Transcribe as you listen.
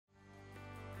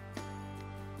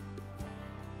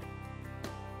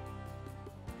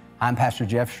I'm Pastor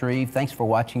Jeff Schreve. Thanks for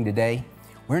watching today.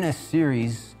 We're in a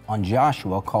series on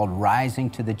Joshua called Rising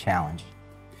to the Challenge.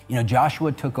 You know,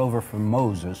 Joshua took over from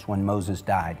Moses when Moses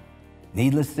died.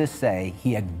 Needless to say,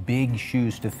 he had big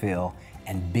shoes to fill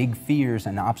and big fears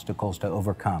and obstacles to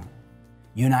overcome.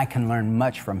 You and I can learn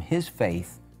much from his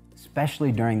faith,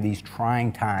 especially during these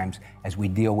trying times as we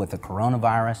deal with the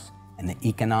coronavirus and the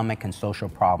economic and social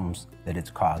problems that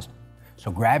it's caused. So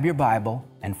grab your Bible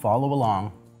and follow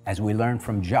along as we learn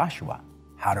from Joshua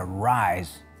how to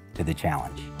rise to the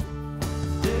challenge.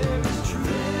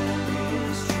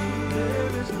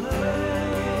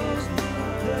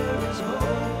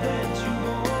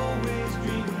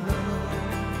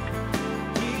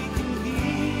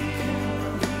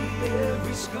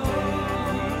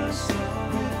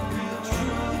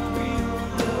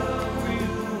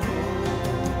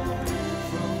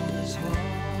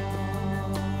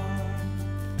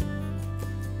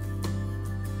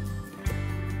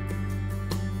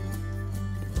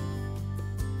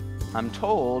 I'm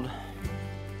told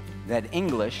that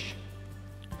English,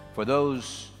 for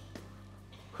those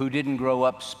who didn't grow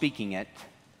up speaking it,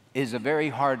 is a very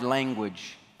hard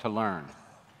language to learn.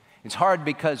 It's hard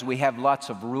because we have lots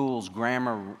of rules,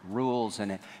 grammar rules,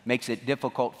 and it makes it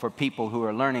difficult for people who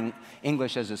are learning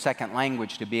English as a second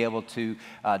language to be able to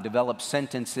develop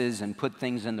sentences and put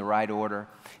things in the right order.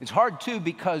 It's hard, too,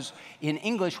 because in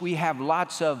English we have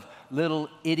lots of little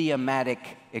idiomatic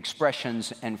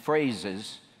expressions and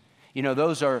phrases. You know,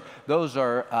 those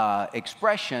are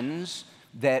expressions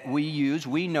that we use.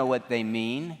 We know what they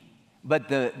mean, but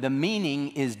the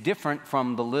meaning is different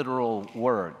from the literal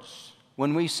words.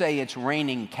 When we say it's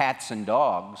raining cats and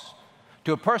dogs,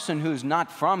 to a person who's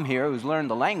not from here, who's learned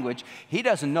the language, he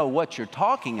doesn't know what you're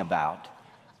talking about.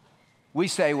 We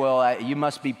say, well, you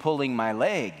must be pulling my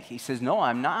leg. He says, no,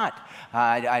 I'm not.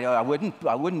 I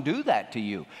wouldn't do that to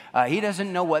you. He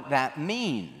doesn't know what that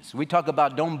means. We talk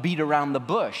about don't beat around the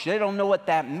bush. They don't know what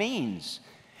that means.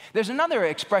 There's another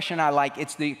expression I like.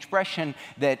 It's the expression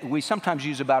that we sometimes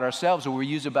use about ourselves or we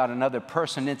use about another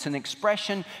person. It's an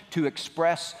expression to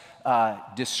express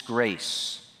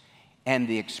disgrace. And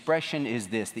the expression is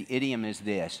this, the idiom is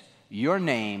this: your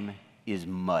name is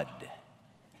mud.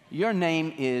 Your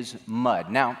name is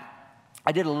mud. Now,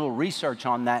 I did a little research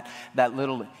on that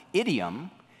little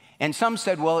idiom, and some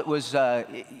said, well,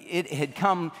 it had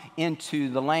come into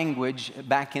the language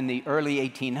back in the early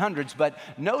 1800s, but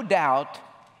no doubt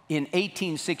in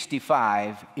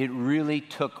 1865 it really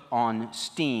took on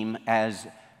steam as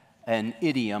an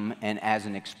idiom and as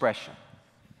an expression.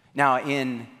 Now,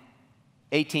 in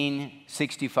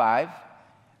 1865,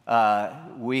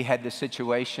 we had the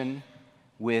situation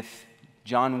with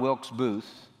John Wilkes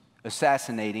Booth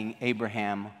assassinating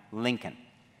Abraham Lincoln.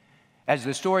 As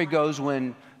the story goes,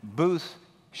 when Booth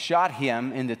shot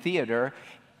him in the theater,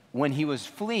 when he was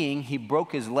fleeing, he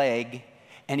broke his leg,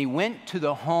 and he went to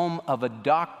the home of a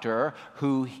doctor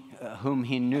whom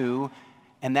he knew,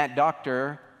 and that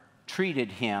doctor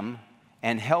treated him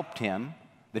and helped him.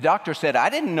 The doctor said, I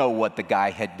didn't know what the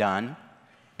guy had done,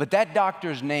 but that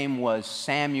doctor's name was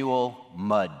Samuel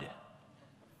Mudd.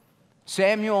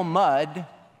 Samuel Mudd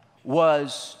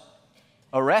was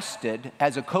arrested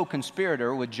as a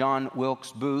co-conspirator with John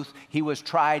Wilkes Booth. He was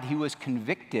tried, he was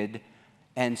convicted,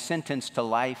 and sentenced to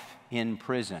life in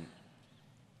prison.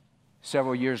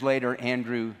 Several years later,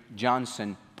 Andrew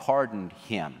Johnson pardoned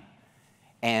him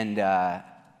and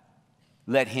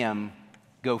let him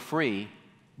go free,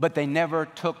 but they never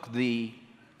took the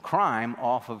crime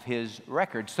off of his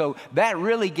record. So that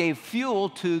really gave fuel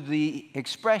to the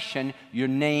expression, your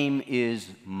name is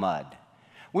mud.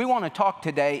 We want to talk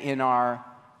today in our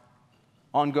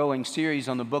ongoing series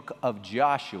on the book of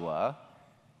Joshua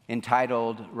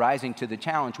entitled Rising to the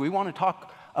Challenge. We want to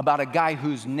talk about a guy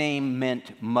whose name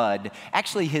meant mud.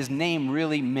 Actually, his name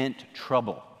really meant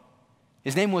trouble.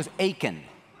 His name was Achan.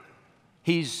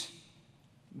 He's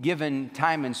given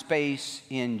time and space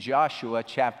in Joshua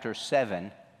chapter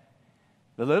 7.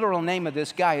 The literal name of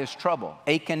this guy is trouble.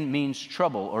 Achan means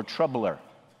trouble or troubler.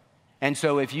 And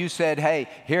so if you said, hey,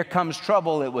 here comes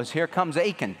trouble, it was here comes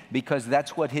Achan, because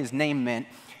that's what his name meant.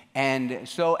 And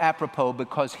so apropos,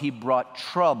 because he brought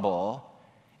trouble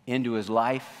into his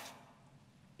life,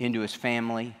 into his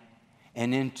family,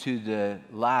 and into the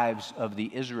lives of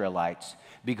the Israelites,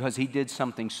 because he did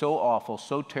something so awful,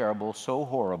 so terrible, so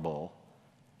horrible.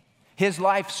 His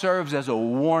life serves as a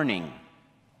warning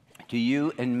to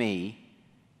you and me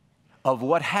of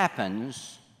what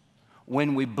happens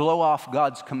when we blow off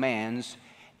God's commands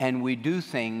and we do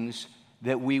things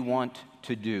that we want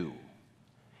to do.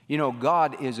 You know,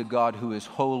 God is a God who is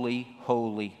holy,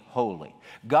 holy, holy.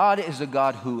 God is a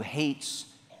God who hates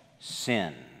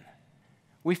sin.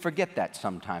 We forget that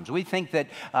sometimes. We think that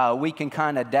we can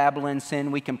kind of dabble in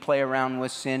sin. We can play around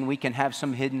with sin. We can have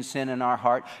some hidden sin in our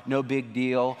heart. No big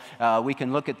deal. We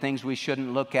can look at things we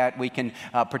shouldn't look at. We can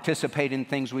participate in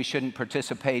things we shouldn't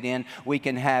participate in. We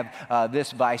can have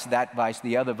this vice, that vice,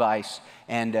 the other vice.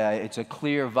 And it's a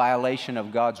clear violation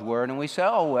of God's word. And we say,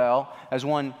 oh, well, as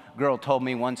one girl told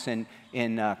me once in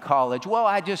college, well,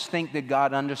 I just think that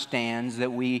God understands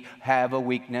that we have a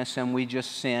weakness and we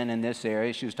just sin in this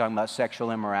area. She was talking about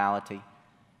sexual immorality.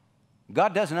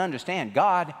 God doesn't understand.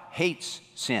 God hates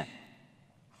sin.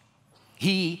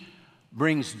 He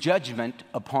brings judgment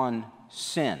upon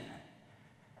sin.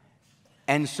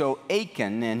 And so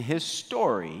Achan and his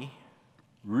story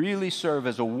really serve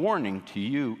as a warning to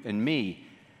you and me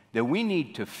that we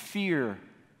need to fear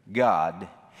God.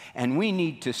 And we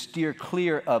need to steer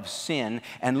clear of sin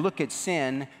and look at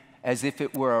sin as if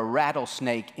it were a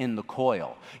rattlesnake in the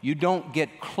coil. You don't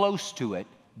get close to it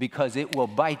because it will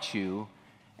bite you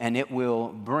and it will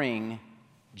bring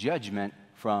judgment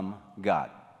from God.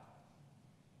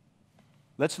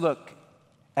 Let's look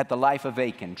at the life of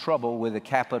Achan, trouble with a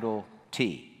capital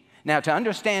T. Now, to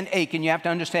understand Achan, you have to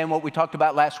understand what we talked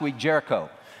about last week,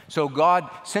 Jericho. So God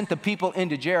sent the people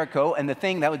into Jericho, and the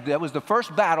thing that was the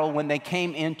first battle when they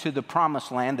came into the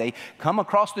promised land. They come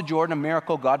across the Jordan, a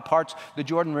miracle. God parts the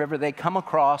Jordan River. They come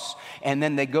across, and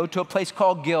then they go to a place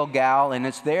called Gilgal, and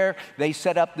it's there they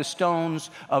set up the stones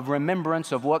of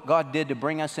remembrance of what God did to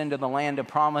bring us into the land of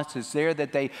promise. It's there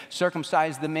that they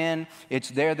circumcise the men.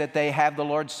 It's there that they have the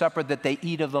Lord's Supper, that they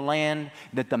eat of the land,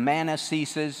 that the manna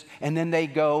ceases, and then they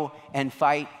go and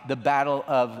fight the battle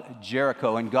of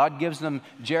Jericho. And God gives them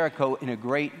Jericho in a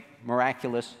great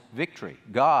miraculous victory.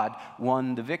 God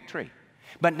won the victory.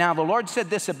 But now the Lord said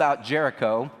this about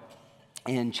Jericho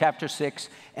in chapter 6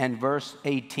 and verse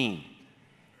 18.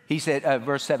 He said,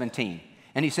 verse 17.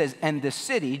 And he says, and the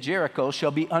city, Jericho,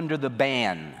 shall be under the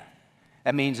ban.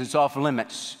 That means it's off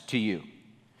limits to you.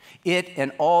 It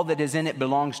and all that is in it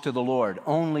belongs to the Lord.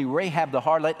 Only Rahab the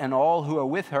harlot and all who are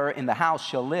with her in the house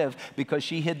shall live, because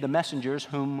she hid the messengers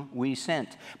whom we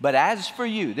sent. But as for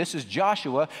you, this is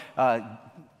Joshua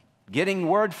getting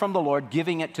word from the Lord,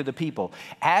 giving it to the people.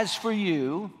 As for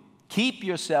you, keep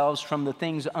yourselves from the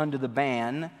things under the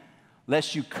ban,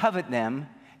 lest you covet them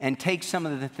and take some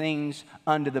of the things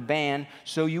under the ban,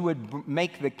 so you would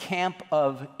make the camp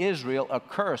of Israel a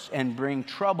curse and bring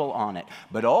trouble on it.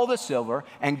 But all the silver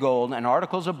and gold and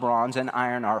articles of bronze and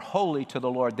iron are holy to the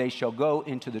Lord. They shall go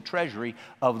into the treasury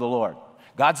of the Lord.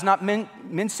 God's not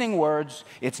mincing words.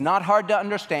 It's not hard to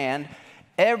understand.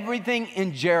 Everything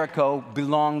in Jericho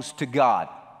belongs to God.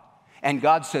 And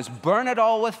God says, burn it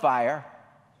all with fire,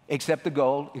 except the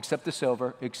gold, except the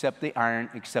silver, except the iron,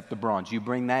 except the bronze. You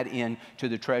bring that in to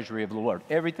the treasury of the Lord.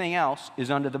 Everything else is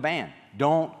under the ban.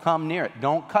 Don't come near it.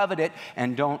 Don't covet it,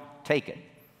 and don't take it.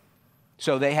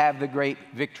 So they have the great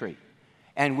victory.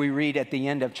 And we read at the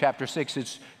end of chapter 6,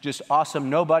 it's just awesome.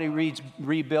 Nobody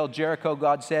rebuilt Jericho,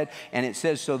 God said. And it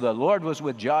says, so the Lord was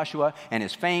with Joshua, and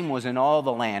his fame was in all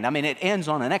the land. I mean, it ends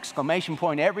on an exclamation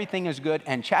point. Everything is good.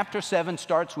 And chapter 7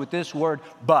 starts with this word,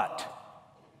 but.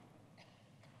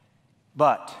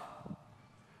 But.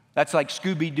 That's like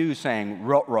Scooby-Doo saying,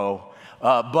 ruh-roh.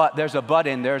 But, there's a but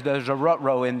in there. There's a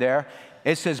ruh-roh in there.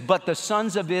 It says, but the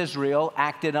sons of Israel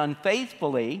acted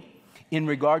unfaithfully in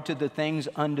regard to the things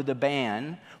under the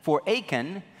ban. For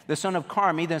Achan, the son of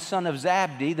Carmi, the son of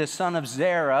Zabdi, the son of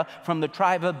Zerah, from the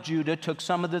tribe of Judah, took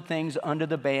some of the things under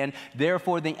the ban.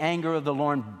 Therefore the anger of the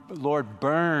Lord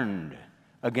burned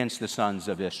against the sons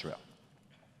of Israel.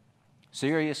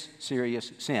 Serious,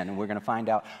 serious sin. And we're going to find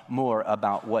out more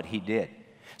about what he did.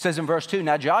 It says in verse 2,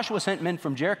 now Joshua sent men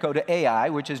from Jericho to Ai,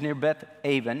 which is near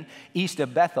Beth-aven, east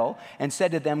of Bethel, and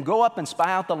said to them, go up and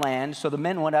spy out the land. So the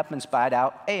men went up and spied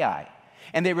out Ai.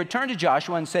 And they returned to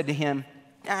Joshua and said to him,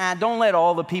 don't let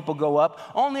all the people go up.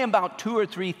 Only about 2,000 or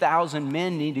 3,000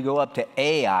 men need to go up to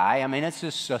Ai. I mean, it's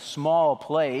just a small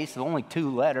place, only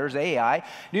 2 letters, Ai.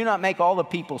 Do not make all the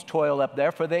peoples toil up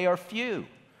there, for they are few.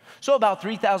 So about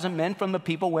 3,000 men from the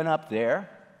people went up there,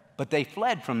 but they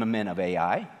fled from the men of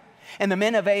Ai. And the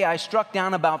men of Ai struck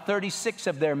down about 36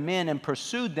 of their men and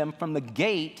pursued them from the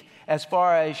gate as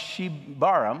far as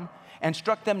Shebarim, and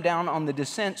struck them down on the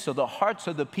descent, so the hearts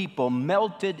of the people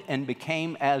melted and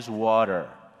became as water.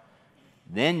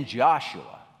 Then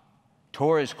Joshua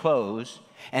tore his clothes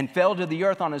and fell to the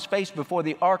earth on his face before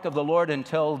the ark of the Lord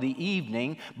until the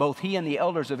evening, both he and the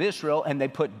elders of Israel, and they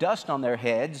put dust on their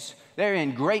heads. They're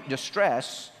in great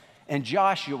distress. And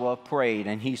Joshua prayed,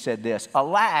 and he said this,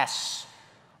 alas,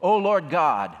 O Lord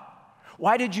God,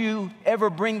 why did you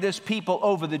ever bring this people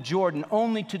over the Jordan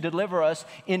only to deliver us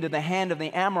into the hand of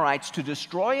the Amorites to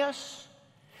destroy us?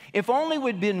 If only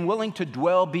we'd been willing to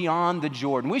dwell beyond the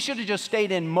Jordan. We should have just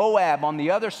stayed in Moab on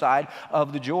the other side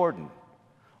of the Jordan.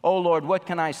 Oh Lord, what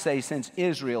can I say since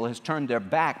Israel has turned their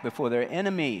back before their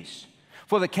enemies?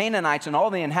 For the Canaanites and all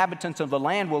the inhabitants of the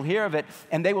land will hear of it,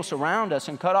 and they will surround us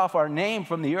and cut off our name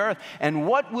from the earth. And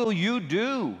what will you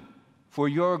do for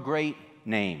your great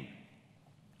name?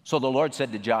 So the Lord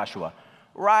said to Joshua,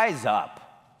 rise up.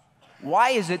 Why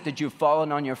is it that you've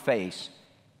fallen on your face?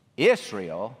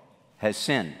 Israel has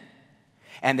sinned.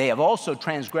 And they have also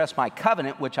transgressed my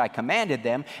covenant, which I commanded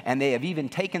them, and they have even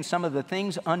taken some of the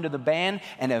things under the ban,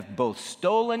 and have both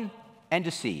stolen and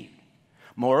deceived.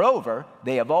 Moreover,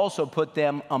 they have also put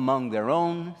them among their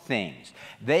own things.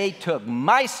 They took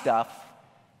my stuff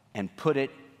and put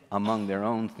it among their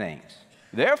own things.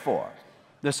 Therefore,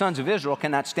 the sons of Israel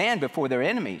cannot stand before their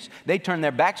enemies. They turn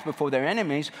their backs before their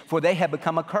enemies, for they have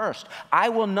become accursed. I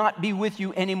will not be with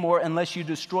you anymore unless you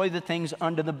destroy the things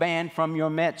under the ban from your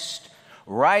midst.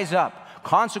 Rise up,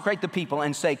 consecrate the people,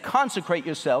 and say, consecrate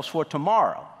yourselves for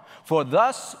tomorrow. For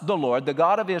thus the Lord, the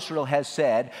God of Israel, has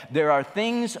said, there are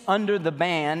things under the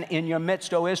ban in your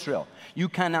midst, O Israel. You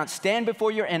cannot stand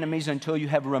before your enemies until you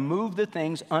have removed the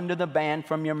things under the ban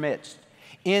from your midst.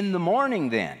 In the morning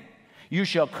then, you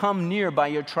shall come near by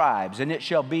your tribes, and it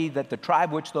shall be that the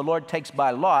tribe which the Lord takes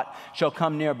by lot shall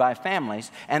come near by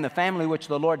families, and the family which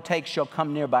the Lord takes shall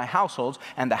come near by households,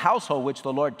 and the household which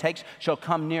the Lord takes shall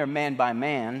come near man by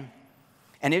man.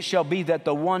 And it shall be that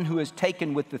the one who is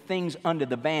taken with the things under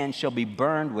the ban shall be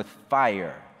burned with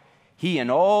fire, he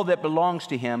and all that belongs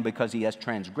to him, because he has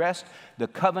transgressed the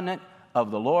covenant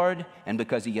of the Lord, and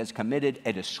because he has committed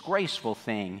a disgraceful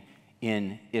thing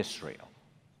in Israel.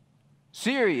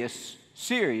 Serious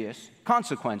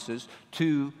consequences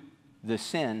to the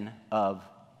sin of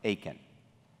Achan.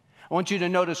 I want you to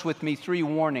notice with me 3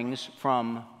 warnings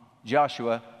from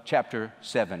Joshua chapter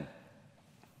 7.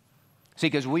 See,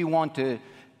 because we want to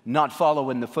not follow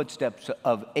in the footsteps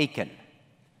of Achan.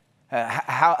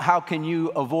 How can you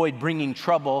avoid bringing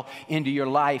trouble into your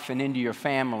life and into your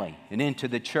family and into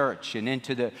the church and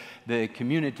into the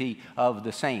community of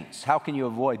the saints? How can you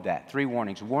avoid that? 3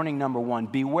 warnings. Warning number 1,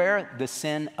 beware the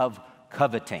sin of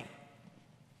coveting.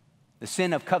 The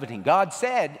sin of coveting. God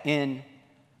said in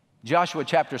Joshua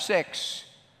chapter 6,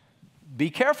 be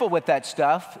careful with that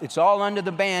stuff. It's all under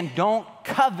the ban. Don't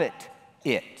covet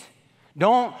it.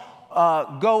 Don't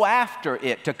go after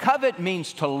it. To covet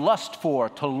means to lust for,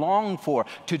 to long for,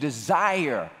 to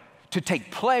desire, to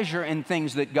take pleasure in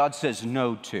things that God says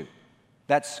no to.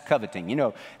 That's coveting. You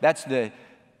know, that's the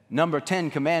number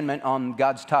 10 commandment on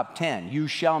God's top 10. You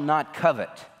shall not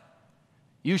covet.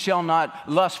 You shall not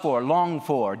lust for, long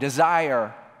for,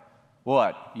 desire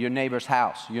what? Your neighbor's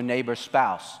house, your neighbor's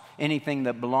spouse, anything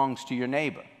that belongs to your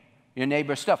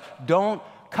neighbor's stuff. Don't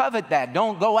covet that.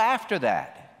 Don't go after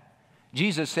that.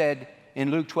 Jesus said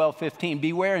in Luke 12:15,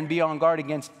 beware and be on guard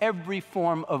against every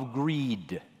form of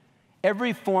greed,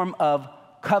 every form of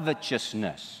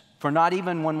covetousness. For not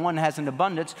even when one has an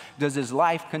abundance does his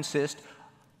life consist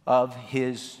of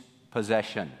his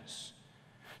possessions.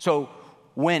 So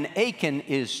when Achan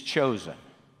is chosen,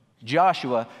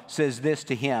 Joshua says this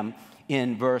to him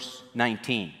in verse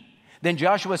 19. Then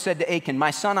Joshua said to Achan, my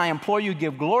son, I implore you,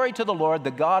 give glory to the Lord, the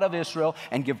God of Israel,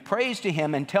 and give praise to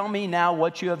him, and tell me now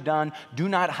what you have done. Do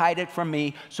not hide it from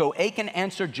me. So Achan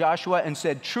answered Joshua and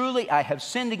said, truly I have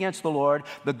sinned against the Lord,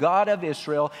 the God of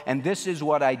Israel, and this is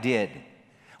what I did.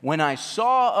 When I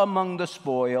saw among the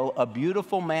spoil a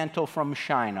beautiful mantle from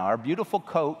Shinar, a beautiful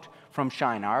coat from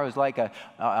Shinar, it was like a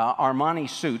Armani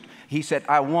suit, he said,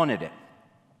 I wanted it.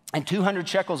 And 200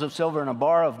 shekels of silver and a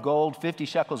bar of gold, 50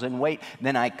 shekels in weight.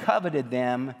 Then I coveted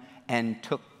them and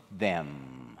took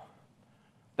them.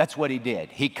 That's what he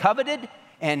did. He coveted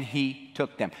and he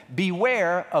took them.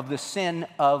 Beware of the sin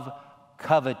of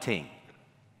coveting.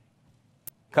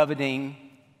 Coveting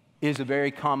is a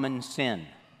very common sin.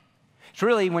 It's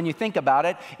really, when you think about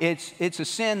it, it's a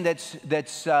sin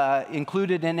that's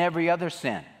included in every other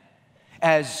sin.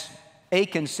 As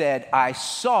Achan said, I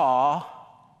saw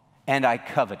and I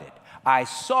coveted. I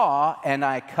saw and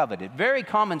I coveted. Very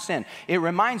common sin. It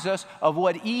reminds us of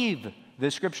what Eve, the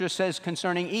scripture says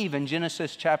concerning Eve in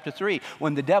Genesis chapter 3.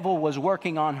 When the devil was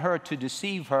working on her to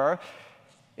deceive her,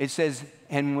 it says,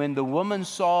 and when the woman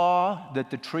saw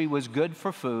that the tree was good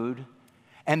for food,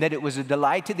 and that it was a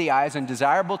delight to the eyes and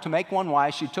desirable to make one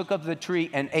wise, she took of the tree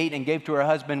and ate and gave to her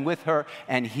husband with her,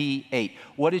 and he ate.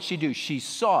 What did she do? She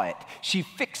saw it. She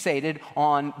fixated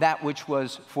on that which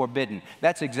was forbidden.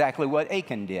 That's exactly what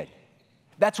Achan did.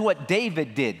 That's what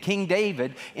David did, King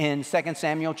David in 2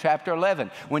 Samuel chapter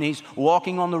 11, when he's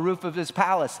walking on the roof of his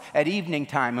palace at evening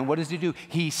time. And what does he do?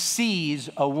 He sees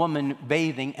a woman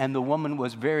bathing, and the woman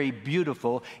was very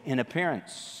beautiful in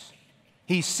appearance.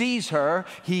 He sees her,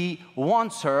 he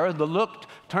wants her, the look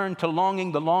turned to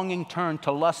longing, the longing turned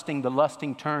to lusting, the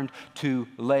lusting turned to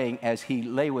laying as he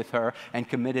lay with her and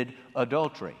committed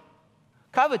adultery.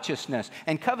 Covetousness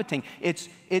and coveting, it's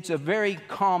a very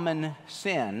common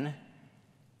sin.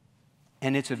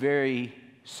 And it's a very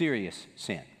serious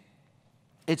sin.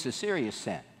 It's a serious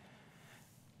sin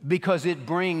because it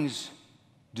brings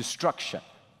destruction.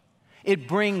 It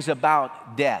brings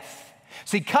about death.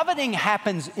 See, coveting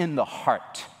happens in the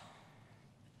heart.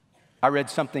 I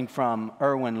read something from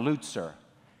Erwin Lutzer,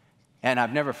 and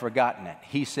I've never forgotten it.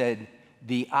 He said,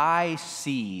 "The eye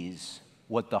sees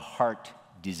what the heart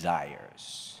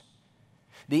desires."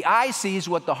 The eye sees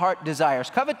what the heart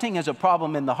desires. Coveting is a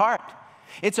problem in the heart.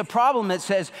 It's a problem that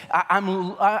says,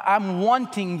 I'm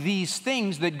wanting these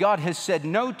things that God has said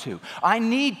no to. I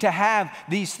need to have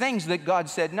these things that God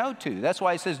said no to. That's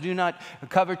why he says, do not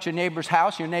covet your neighbor's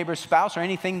house, your neighbor's spouse, or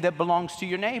anything that belongs to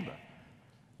your neighbor.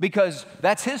 Because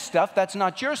that's his stuff, that's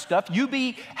not your stuff. You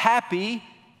be happy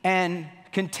and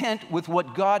content with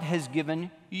what God has given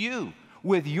you,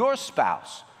 with your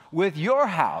spouse, with your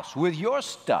house, with your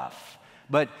stuff.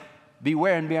 But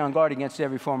beware and be on guard against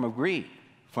every form of greed.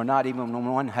 For not even when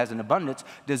one has an abundance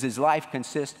does his life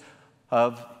consist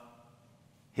of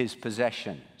his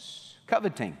possessions.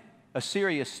 Coveting, a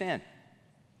serious sin.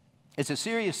 It's a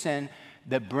serious sin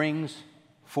that brings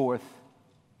forth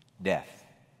death.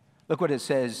 Look what it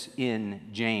says in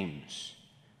James.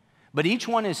 But each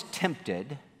one is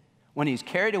tempted when he's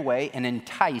carried away and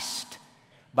enticed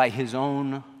by his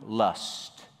own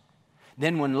lust.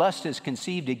 Then when lust is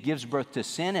conceived, it gives birth to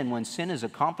sin, and when sin is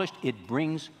accomplished, it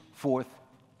brings forth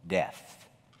death.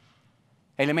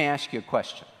 Hey, let me ask you a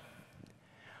question.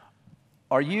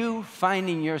 Are you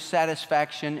finding your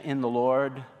satisfaction in the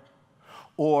Lord,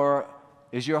 or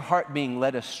is your heart being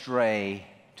led astray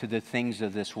to the things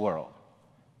of this world?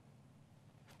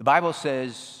 The Bible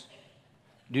says,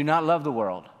 do not love the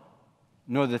world,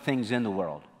 nor the things in the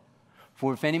world.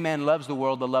 For if any man loves the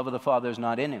world, the love of the Father is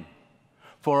not in him.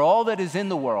 For all that is in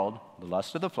the world, the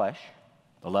lust of the flesh,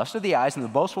 the lust of the eyes, and the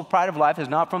boastful pride of life is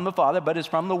not from the Father, but is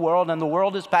from the world, and the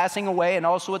world is passing away, and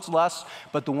also its lusts,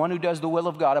 but the one who does the will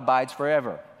of God abides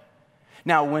forever.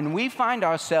 Now, when we find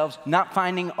ourselves not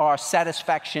finding our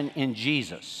satisfaction in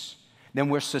Jesus, then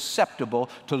we're susceptible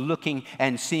to looking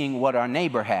and seeing what our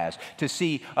neighbor has, to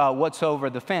see what's over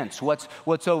the fence,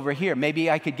 what's over here. Maybe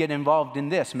I could get involved in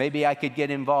this. Maybe I could get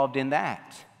involved in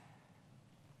that.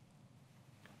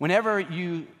 Whenever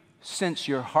you sense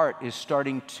your heart is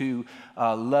starting to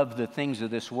love the things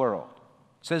of this world,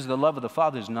 it says the love of the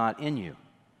Father is not in you.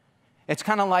 It's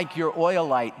kind of like your oil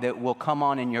light that will come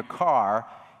on in your car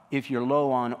if you're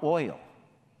low on oil.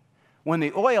 When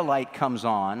the oil light comes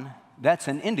on, that's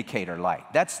an indicator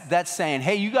light. That's saying,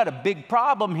 hey, you got a big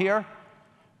problem here.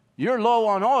 You're low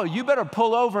on oil. You better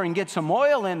pull over and get some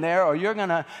oil in there, or you're going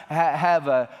to have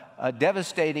a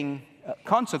devastating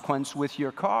consequence with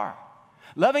your car.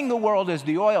 Loving the world is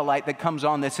the oil light that comes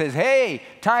on that says, hey,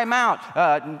 time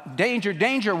out, danger,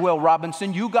 danger, Will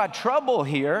Robinson, you got trouble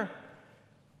here,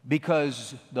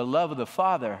 because the love of the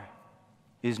Father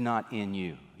is not in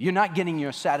you. You're not getting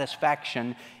your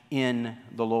satisfaction in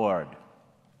the Lord.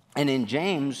 And in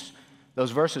James,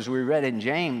 those verses we read in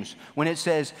James, when it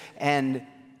says, and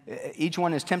each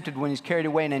one is tempted when he's carried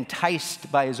away and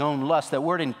enticed by his own lust. That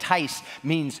word entice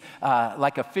means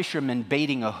like a fisherman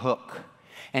baiting a hook.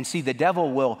 And see, the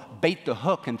devil will bait the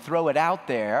hook and throw it out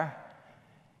there,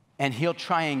 and he'll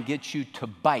try and get you to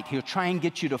bite. He'll try and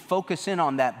get you to focus in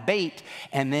on that bait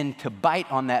and then to bite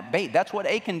on that bait. That's what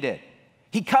Achan did.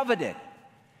 He coveted.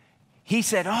 He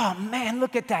said, oh, man,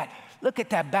 look at that. Look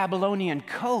at that Babylonian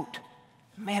coat.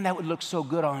 Man, that would look so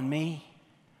good on me.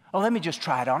 Oh, let me just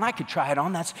try it on. I could try it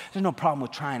on. There's no problem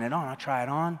with trying it on. I'll try it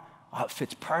on. Oh, it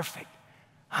fits perfect.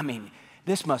 I mean,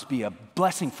 this must be a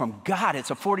blessing from God. It's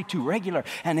a 42 regular,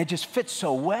 and it just fits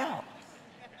so well.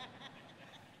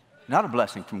 Not a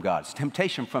blessing from God. It's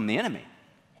temptation from the enemy.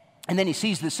 And then he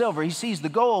sees the silver, he sees the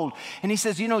gold, and he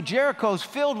says, you know, Jericho's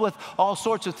filled with all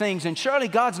sorts of things, and surely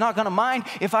God's not going to mind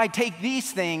if I take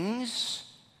these things.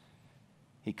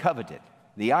 He coveted.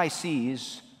 The eye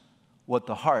sees what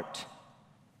the heart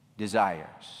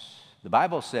desires. The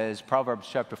Bible says, Proverbs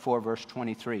chapter 4, verse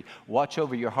 23, watch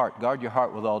over your heart, guard your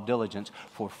heart with all diligence,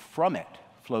 for from it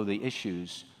flow the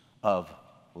issues of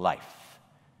life.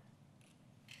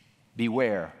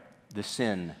 Beware the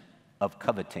sin of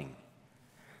coveting.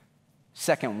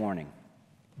 Second warning,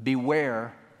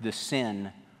 beware the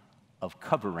sin of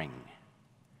covering.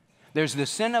 There's the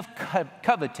sin of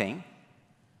coveting.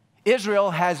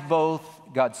 Israel has both,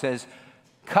 God says,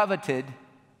 coveted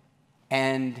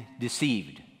and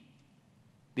deceived.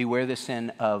 Beware the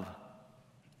sin of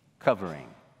covering.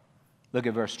 Look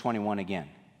at verse 21 again.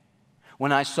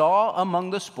 When I saw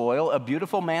among the spoil a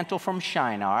beautiful mantle from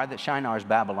Shinar, that Shinar is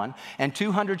Babylon, and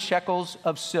 200 shekels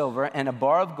of silver and a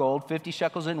bar of gold, 50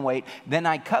 shekels in weight, then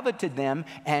I coveted them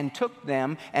and took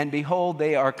them, and behold,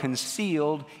 they are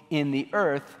concealed in the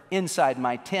earth inside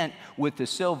my tent with the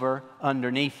silver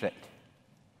underneath it.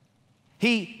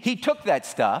 He took that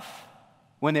stuff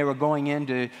when they were going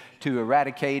in to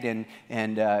eradicate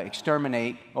and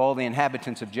exterminate all the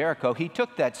inhabitants of Jericho. He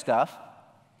took that stuff,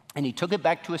 and he took it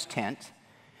back to his tent.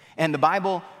 And the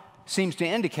Bible seems to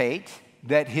indicate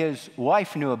that his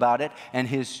wife knew about it and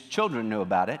his children knew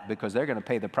about it, because they're going to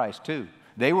pay the price too.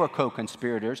 They were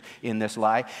co-conspirators in this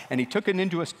lie. And he took it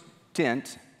into his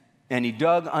tent, and he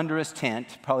dug under his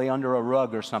tent, probably under a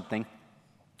rug or something.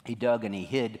 He dug and he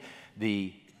hid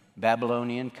the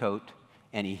Babylonian coat,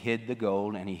 and he hid the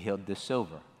gold, and he hid the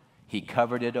silver. He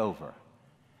covered it over.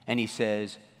 And he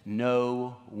says,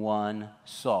 no one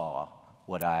saw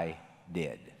what I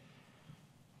did.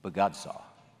 But God saw.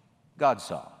 God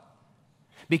saw.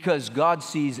 Because God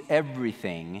sees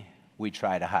everything we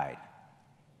try to hide.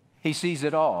 He sees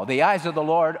it all. The eyes of the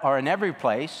Lord are in every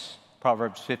place,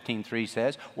 Proverbs 15:3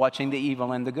 says, watching the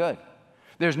evil and the good.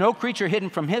 There's no creature hidden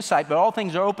from his sight, but all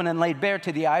things are open and laid bare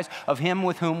to the eyes of him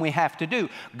with whom we have to do.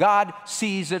 God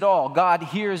sees it all. God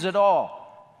hears it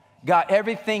all. God,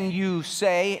 everything you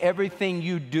say, everything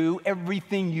you do,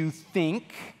 everything you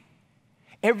think,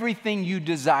 everything you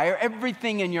desire,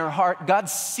 everything in your heart, God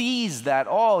sees that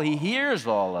all. He hears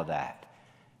all of that.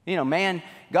 You know,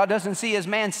 God doesn't see as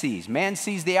man sees. Man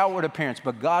sees the outward appearance,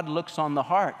 but God looks on the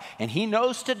heart. And he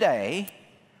knows today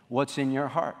what's in your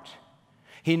heart.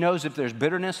 He knows if there's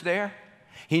bitterness there.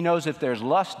 He knows if there's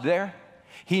lust there.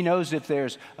 He knows if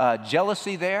there's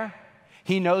jealousy there.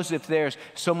 He knows if there's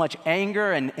so much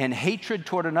anger and hatred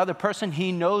toward another person.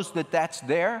 He knows that that's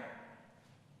there.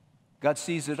 God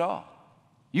sees it all.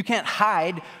 You can't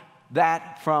hide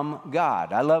that from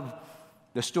God. I love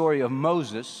the story of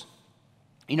Moses.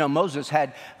 You know, Moses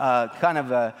had kind of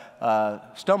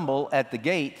a stumble at the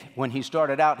gate when he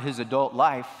started out his adult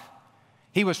life.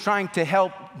 He was trying to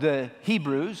help the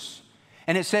Hebrews,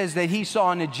 and it says that he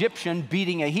saw an Egyptian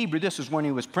beating a Hebrew. This is when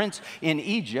he was prince in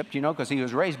Egypt, you know, because he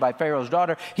was raised by Pharaoh's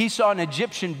daughter. He saw an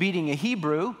Egyptian beating a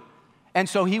Hebrew, and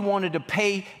so he wanted to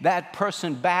pay that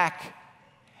person back.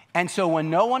 And so when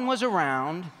no one was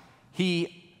around,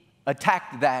 he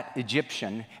attacked that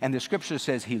Egyptian, and the scripture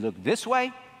says he looked this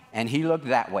way, and he looked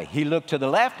that way. He looked to the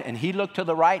left and he looked to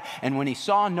the right. And when he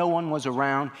saw no one was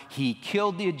around, he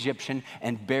killed the Egyptian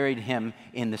and buried him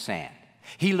in the sand.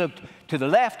 He looked to the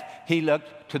left, he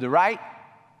looked to the right,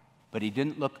 but he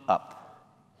didn't look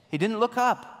up. He didn't look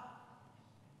up.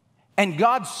 And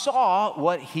God saw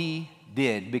what he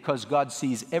did, because God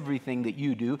sees everything that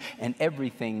you do and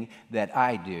everything that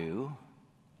I do.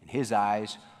 And his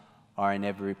eyes are in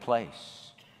every place.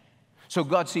 So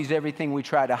God sees everything we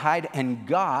try to hide, and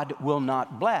God will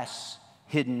not bless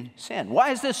hidden sin. Why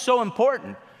is this so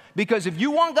important? Because if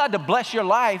you want God to bless your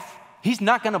life, he's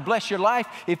not going to bless your life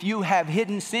if you have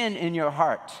hidden sin in your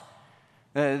heart.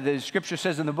 The scripture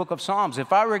says in the book of Psalms,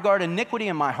 if I regard iniquity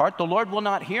in my heart, the Lord will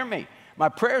not hear me. My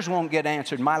prayers won't get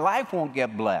answered. My life won't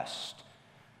get blessed.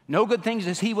 No good things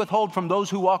does he withhold from those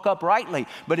who walk uprightly.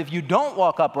 But if you don't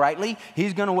walk uprightly,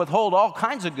 he's going to withhold all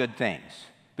kinds of good things.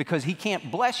 Because he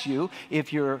can't bless you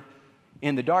if you're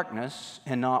in the darkness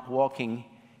and not walking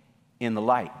in the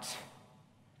light.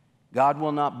 God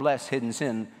will not bless hidden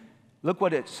sin. Look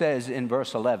what it says in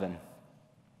verse 11.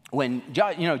 When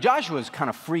Joshua's kind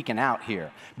of freaking out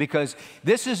here, because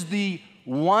this is the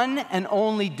one and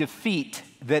only defeat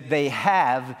that they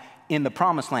have in the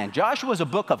promised land. Joshua's a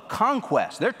book of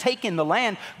conquest. They're taking the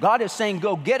land. God is saying,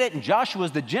 go get it. And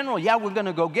Joshua's the general. Yeah, we're going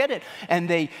to go get it. And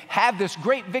they have this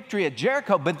great victory at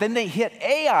Jericho, but then they hit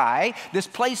Ai, this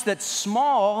place that's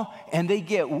small, and they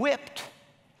get whipped.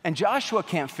 And Joshua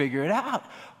can't figure it out.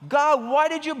 God, why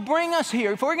did you bring us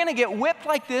here? If we're going to get whipped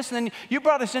like this, and then you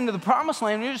brought us into the promised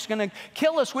land, you're just going to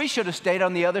kill us. We should have stayed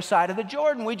on the other side of the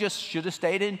Jordan. We just should have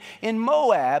stayed in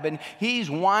Moab. And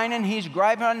he's whining, he's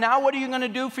griping. Now what are you going to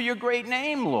do for your great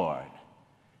name, Lord?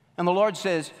 And the Lord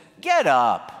says, get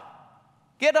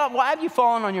up. Get up. Why have you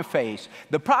fallen on your face?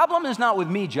 The problem is not with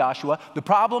me, Joshua. The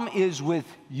problem is with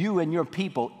you and your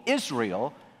people.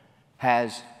 Israel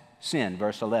has sinned,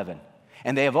 verse 11.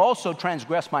 And they have also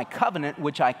transgressed my covenant,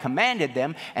 which I commanded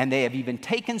them, and they have even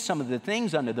taken some of the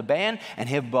things under the ban, and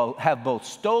have both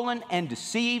stolen and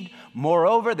deceived.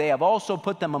 Moreover, they have also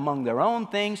put them among their own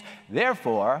things.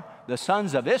 Therefore, the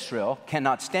sons of Israel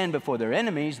cannot stand before their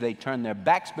enemies. They turn their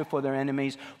backs before their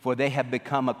enemies, for they have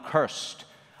become accursed.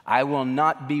 I will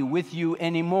not be with you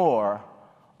anymore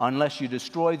unless you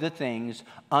destroy the things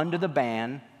under the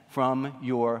ban from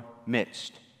your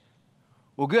midst.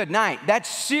 Well, good night. That's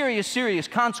serious, serious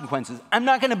consequences. I'm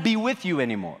not going to be with you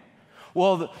anymore.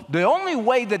 Well, the only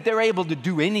way that they're able to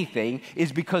do anything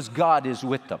is because God is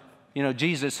with them. You know,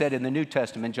 Jesus said in the New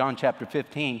Testament, John chapter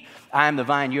 15, I am the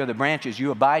vine, you are the branches,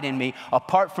 you abide in me.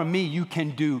 Apart from me, you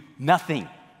can do nothing.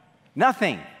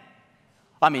 Nothing.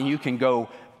 I mean, you can go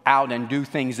out and do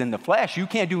things in the flesh. You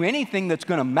can't do anything that's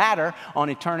going to matter on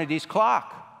eternity's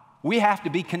clock. We have to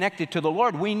be connected to the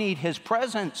Lord. We need His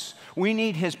presence. We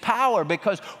need His power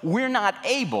because we're not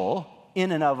able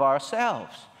in and of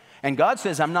ourselves. And God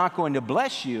says, I'm not going to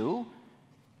bless you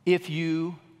if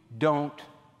you don't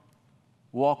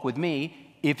walk with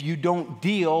me, if you don't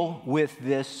deal with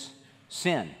this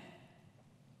sin.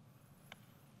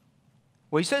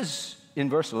 Well, He says in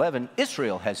verse 11,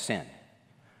 Israel has sinned.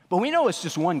 But we know it's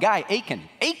just one guy, Achan.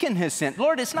 Achan has sinned.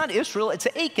 Lord, it's not Israel, it's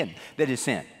Achan that has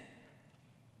sinned.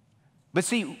 But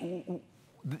see,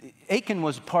 Achan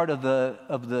was part of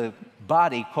the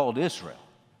body called Israel.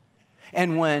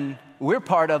 And when we're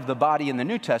part of the body in the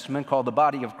New Testament called the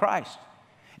body of Christ,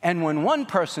 and when one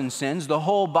person sins, the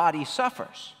whole body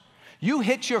suffers. You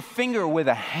hit your finger with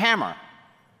a hammer,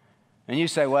 and you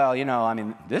say, well, you know, I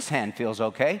mean, this hand feels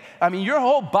okay. I mean, your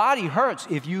whole body hurts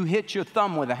if you hit your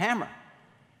thumb with a hammer.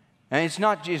 And it's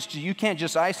not just, you can't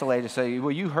just isolate it and say,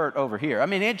 well, you hurt over here. I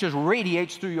mean, it just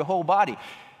radiates through your whole body.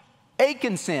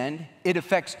 Achan sinned, it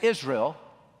affects Israel.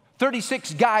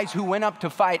 36 guys who went up to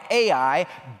fight Ai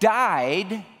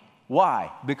died.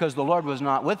 Why? Because the Lord was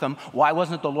not with them. Why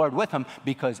wasn't the Lord with them?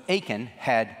 Because Achan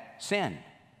had sinned.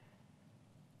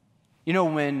 You know,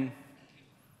 when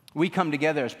we come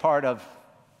together as part of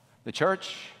the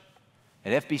church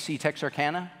at FBC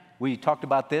Texarkana, we talked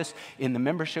about this in the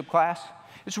membership class.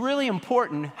 It's really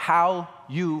important how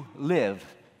you live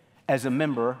as a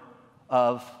member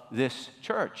of this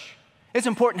church. It's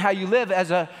important how you live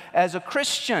as a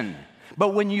Christian.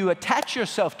 But when you attach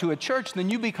yourself to a church, then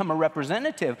you become a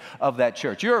representative of that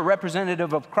church. You're a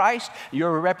representative of Christ.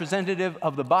 You're a representative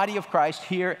of the body of Christ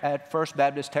here at First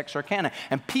Baptist Texarkana.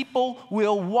 And people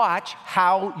will watch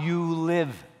how you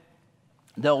live.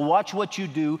 They'll watch what you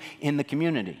do in the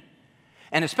community.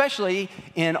 And especially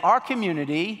in our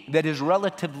community that is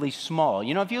relatively small.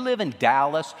 You know, if you live in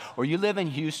Dallas or you live in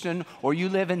Houston or you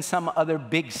live in some other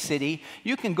big city,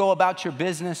 you can go about your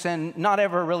business and not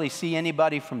ever really see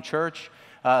anybody from church.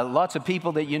 Lots of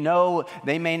people that you know,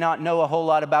 they may not know a whole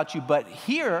lot about you. But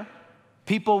here,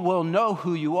 people will know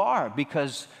who you are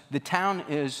because the town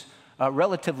is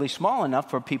relatively small enough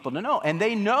for people to know. And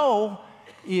they know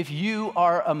if you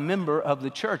are a member of the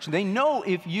church. They know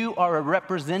if you are a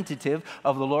representative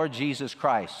of the Lord Jesus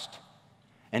Christ.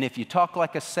 And if you talk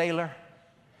like a sailor,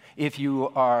 if you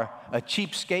are a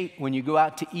cheapskate when you go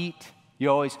out to eat, you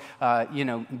always,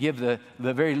 give the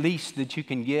very least that you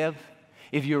can give.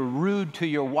 If you're rude to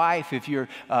your wife, if you're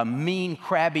a mean,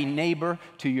 crabby neighbor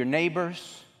to your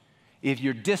neighbors, if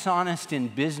you're dishonest in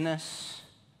business,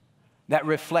 that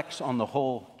reflects on the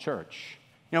whole church.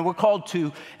 You know, we're called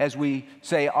to, as we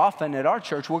say often at our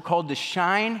church, we're called to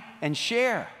shine and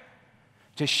share.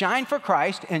 To shine for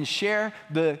Christ and share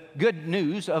the good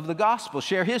news of the gospel.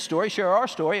 Share His story, share our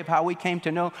story of how we came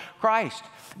to know Christ.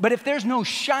 But if there's no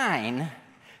shine,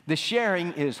 the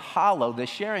sharing is hollow. The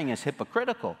sharing is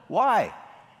hypocritical. Why?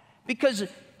 Because,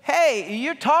 hey,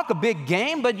 you talk a big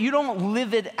game, but you don't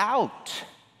live it out.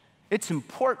 It's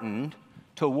important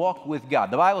to walk with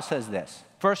God. The Bible says this.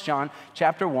 1 John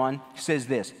chapter 1 says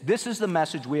this. This is the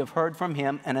message we have heard from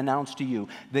Him and announced to you,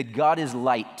 that God is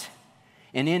light,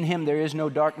 and in Him there is no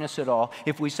darkness at all.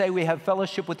 If we say we have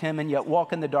fellowship with Him and yet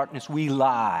walk in the darkness, we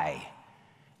lie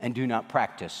and do not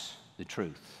practice the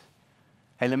truth.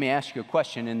 Hey, let me ask you a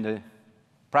question in the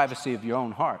privacy of your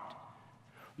own heart.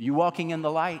 Are you walking in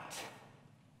the light?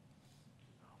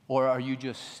 Or are you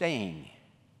just saying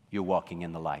you're walking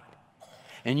in the light?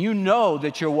 And you know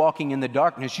that you're walking in the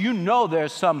darkness. You know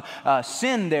there's some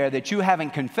sin there that you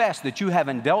haven't confessed, that you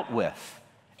haven't dealt with.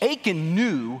 Achan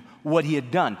knew what he had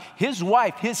done. His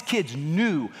wife, his kids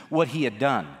knew what he had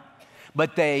done.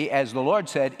 But they, as the Lord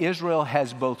said, Israel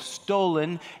has both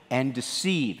stolen and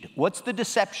deceived. What's the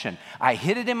deception? I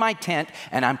hid it in my tent,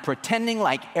 and I'm pretending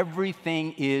like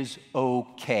everything is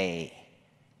okay.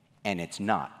 And it's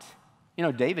not. You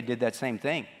know, David did that same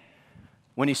thing.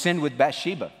 when he sinned with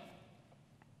Bathsheba.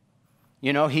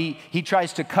 You know, he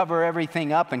tries to cover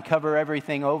everything up and cover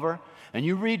everything over. And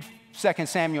you read 2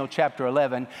 Samuel chapter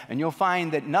 11, and you'll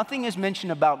find that nothing is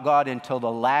mentioned about God until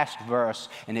the last verse,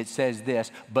 and it says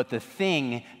this, but the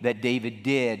thing that David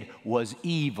did was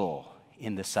evil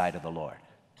in the sight of the Lord.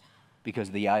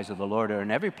 Because the eyes of the Lord are in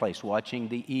every place, watching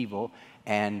the evil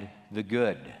and the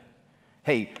good.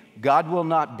 Hey, God will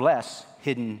not bless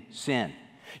hidden sin.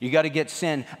 You got to get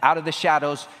sin out of the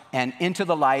shadows and into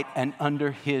the light and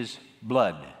under his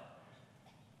blood.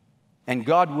 And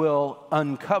God will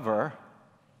uncover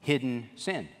hidden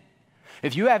sin.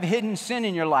 If you have hidden sin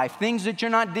in your life, things that you're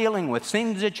not dealing with,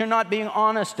 things that you're not being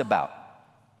honest about,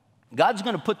 God's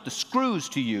going to put the screws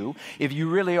to you if you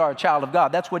really are a child of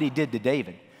God. That's what he did to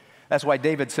David. That's why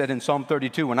David said in Psalm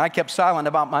 32, when I kept silent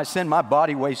about my sin, my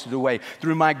body wasted away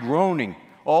through my groaning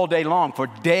all day long. For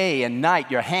day and night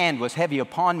your hand was heavy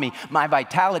upon me. My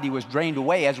vitality was drained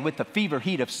away as with the fever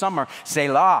heat of summer.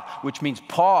 Selah, which means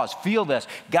pause. Feel this.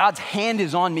 God's hand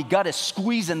is on me. God is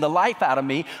squeezing the life out of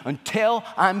me until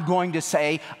I'm going to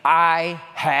say, I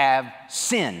have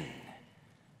sinned.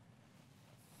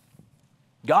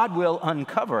 God will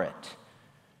uncover it.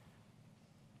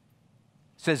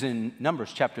 It says in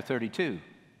Numbers chapter 32,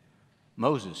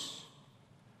 Moses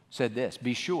said this,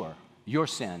 be sure your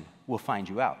sin will find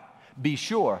you out. Be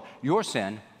sure your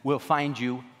sin will find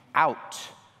you out.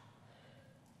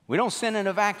 We don't sin in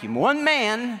a vacuum. One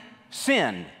man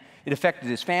sinned. It affected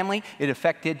his family. It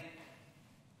affected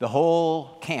the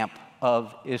whole camp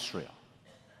of Israel.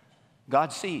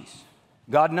 God sees.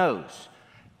 God knows.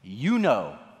 You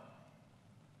know.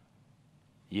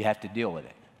 You have to deal with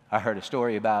it. I heard a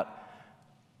story about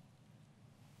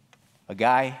a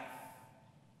guy.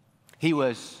 He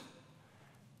was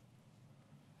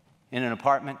in an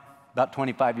apartment, about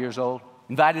 25 years old,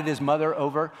 invited his mother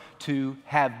over to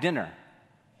have dinner.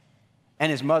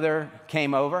 And his mother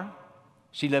came over.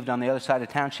 She lived on the other side of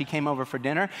town. She came over for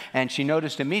dinner, and she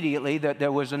noticed immediately that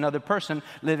there was another person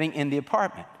living in the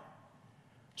apartment.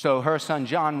 So her son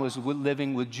John was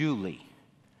living with Julie.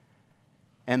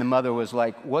 And the mother was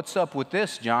like, what's up with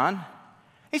this, John?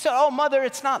 He said, oh, mother,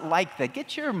 it's not like that.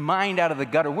 Get your mind out of the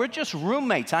gutter. We're just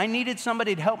roommates. I needed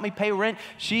somebody to help me pay rent.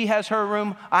 She has her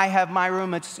room. I have my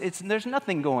room. There's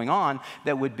nothing going on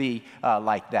that would be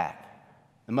like that.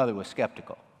 The mother was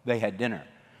skeptical. They had dinner.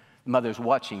 The mother's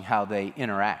watching how they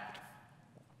interact.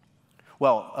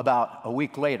 Well, about a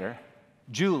week later,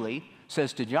 Julie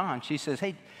says to John, she says,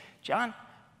 hey, John,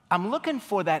 I'm looking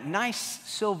for that nice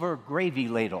silver gravy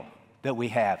ladle that we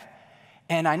have.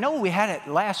 And I know we had it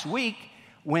last week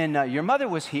when your mother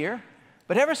was here,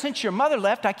 but ever since your mother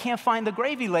left, I can't find the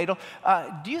gravy ladle.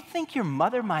 Do you think your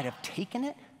mother might have taken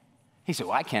it? He said,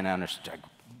 well, I can't understand.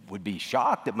 I would be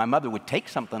shocked that my mother would take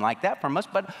something like that from us,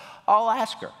 but I'll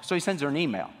ask her. So he sends her an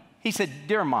email. He said,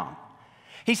 dear Mom,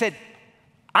 he said,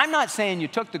 I'm not saying you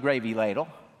took the gravy ladle,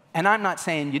 and I'm not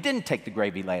saying you didn't take the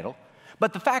gravy ladle,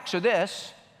 but the facts are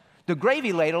this. The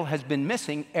gravy ladle has been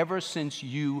missing ever since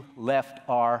you left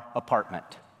our apartment.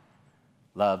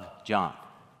 Love, John.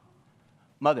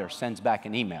 Mother sends back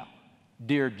an email.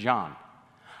 Dear John,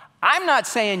 I'm not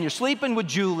saying you're sleeping with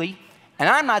Julie, and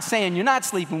I'm not saying you're not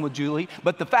sleeping with Julie,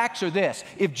 but the facts are this.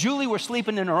 If Julie were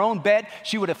sleeping in her own bed,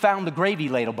 she would have found the gravy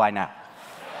ladle by now.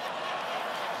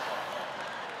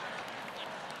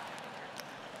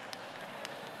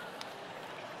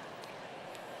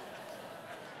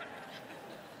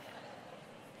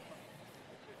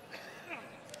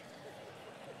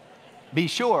 Be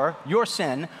sure your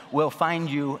sin will find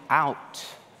you out.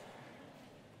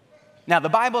 Now, the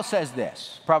Bible says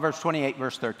this, Proverbs 28,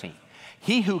 verse 13.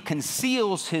 He who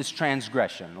conceals his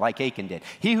transgression, like Achan did,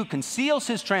 he who conceals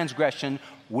his transgression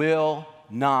will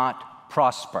not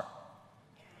prosper.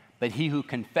 But he who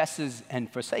confesses and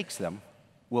forsakes them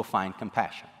will find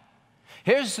compassion.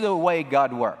 Here's the way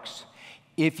God works.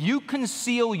 If you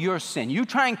conceal your sin, you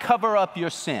try and cover up your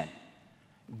sin,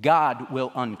 God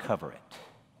will uncover it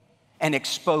and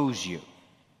expose you.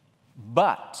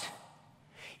 But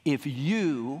if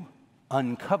you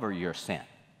uncover your sin,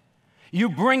 you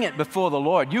bring it before the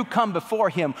Lord, you come before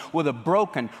him with a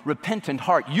broken, repentant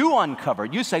heart, you uncover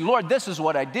it. You say, Lord, this is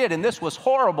what I did, and this was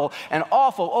horrible and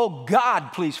awful. Oh,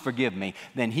 God, please forgive me.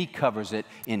 Then he covers it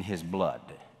in his blood.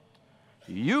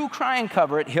 You try and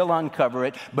cover it, he'll uncover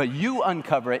it, but you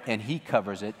uncover it, and he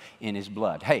covers it in his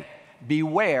blood. Hey,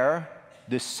 beware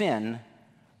the sin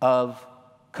of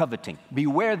coveting.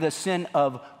 Beware the sin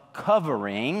of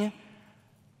covering.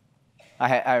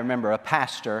 I remember a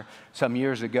pastor some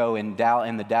years ago in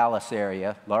the Dallas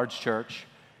area, large church,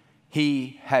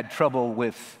 he had trouble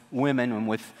with women and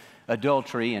with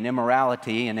adultery and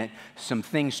immorality, and some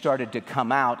things started to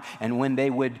come out. And when they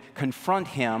would confront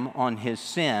him on his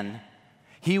sin,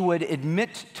 he would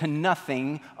admit to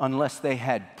nothing unless they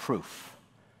had proof.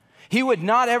 He would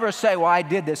not ever say, well, I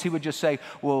did this. He would just say,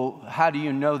 well, how do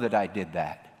you know that I did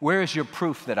that? Where is your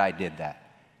proof that I did that?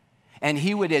 And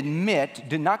he would admit,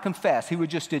 did not confess, he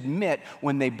would just admit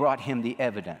when they brought him the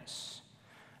evidence.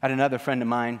 I had another friend of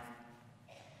mine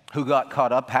who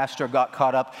pastor got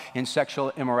caught up in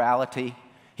sexual immorality.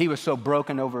 He was so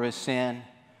broken over his sin.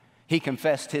 He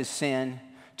confessed his sin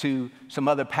to some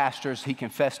other pastors. He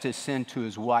confessed his sin to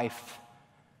his wife.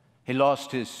 He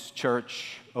lost his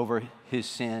church over his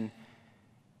sin.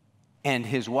 And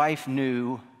his wife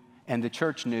knew, and the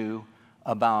church knew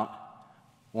about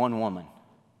one woman.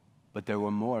 But there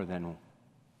were more than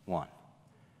one.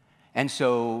 And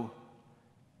so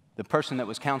the person that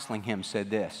was counseling him said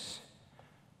this: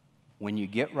 when you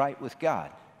get right with God,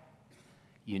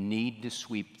 you need to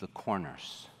sweep the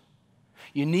corners.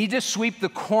 You need to sweep the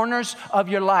corners of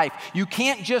your life. You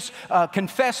can't just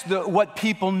confess what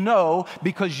people know,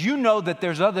 because you know that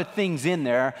there's other things in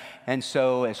there. And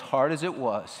so as hard as it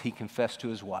was, he confessed to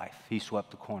his wife. He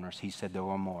swept the corners. He said there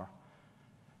were more.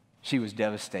 She was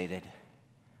devastated.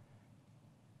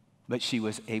 But she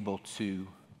was able to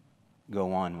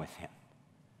go on with him.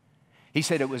 He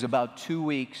said it was about 2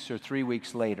 weeks or 3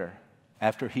 weeks later,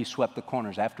 after he swept the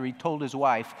corners, after he told his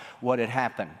wife what had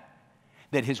happened,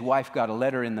 that his wife got a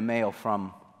letter in the mail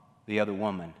from the other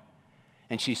woman.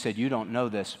 And she said, you don't know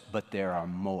this, but there are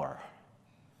more.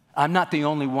 I'm not the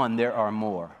only one, there are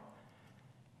more.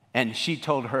 And she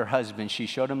told her husband, she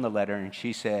showed him the letter, and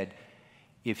she said,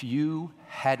 if you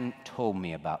hadn't told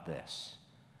me about this,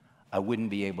 I wouldn't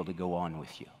be able to go on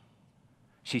with you.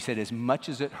 She said, as much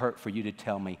as it hurt for you to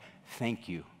tell me, thank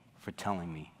you for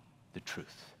telling me the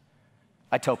truth.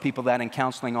 I tell people that in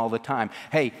counseling all the time.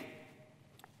 Hey,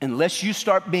 unless you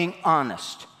start being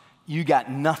honest, you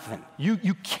got nothing.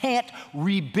 You can't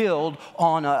rebuild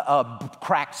on a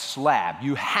cracked slab.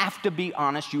 You have to be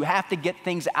honest. You have to get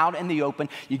things out in the open.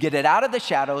 You get it out of the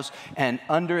shadows and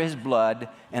under his blood,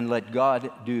 and let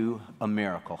God do a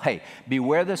miracle. Hey,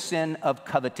 beware the sin of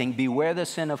coveting. Beware the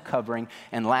sin of covering.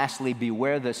 And lastly,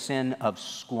 beware the sin of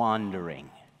squandering.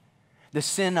 The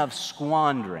sin of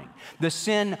squandering. The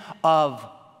sin of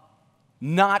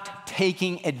not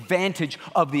taking advantage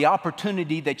of the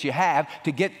opportunity that you have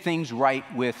to get things right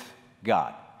with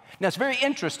God. Now, it's very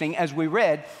interesting, as we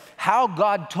read, how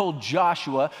God told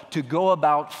Joshua to go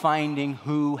about finding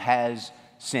who has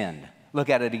sinned. Look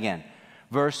at it again.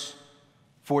 Verse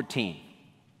 14,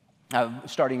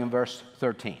 starting in verse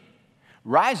 13.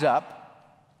 Rise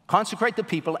up, consecrate the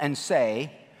people, and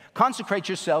say, consecrate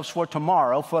yourselves for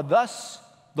tomorrow, for thus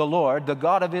the Lord, the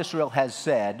God of Israel, has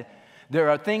said, there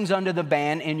are things under the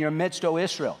ban in your midst, O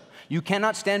Israel. You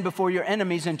cannot stand before your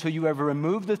enemies until you have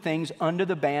removed the things under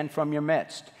the ban from your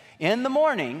midst. In the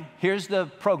morning, here's the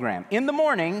program. In the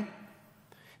morning,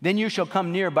 then you shall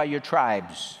come near by your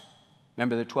tribes.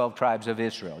 Remember the 12 tribes of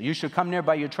Israel. You shall come near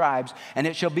by your tribes, and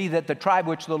it shall be that the tribe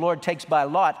which the Lord takes by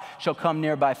lot shall come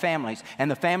near by families,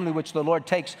 and the family which the Lord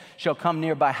takes shall come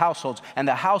near by households, and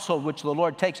the household which the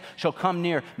Lord takes shall come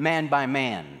near man by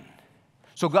man.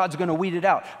 So God's going to weed it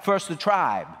out. First the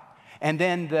tribe, and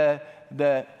then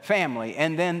the family,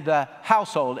 and then the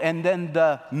household, and then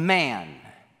the man.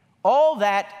 All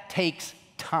that takes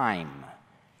time.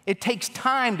 It takes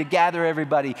time to gather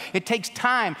everybody. It takes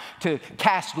time to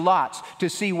cast lots to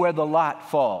see where the lot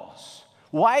falls.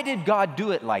 Why did God do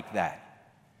it like that?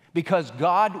 Because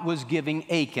God was giving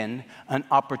Achan an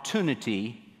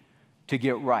opportunity to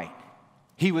get right.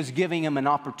 He was giving him an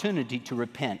opportunity to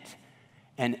repent,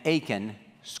 and Achan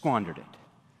squandered it.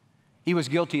 He was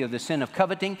guilty of the sin of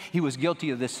coveting. He was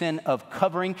guilty of the sin of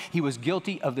covering. He was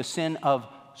guilty of the sin of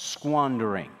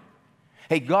squandering.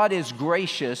 Hey, God is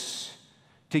gracious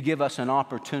to give us an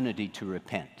opportunity to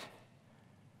repent.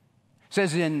 It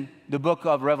says in the book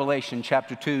of Revelation,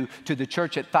 chapter 2, to the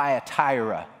church at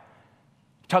Thyatira,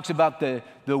 it talks about the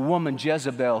woman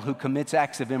Jezebel who commits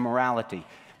acts of immorality.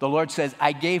 The Lord says,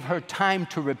 I gave her time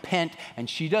to repent, and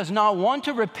she does not want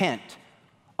to repent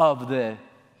of the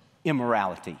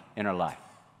immorality in her life.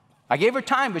 I gave her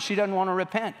time, but she doesn't want to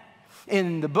repent.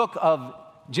 In the book of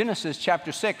Genesis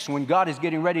chapter 6, when God is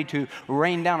getting ready to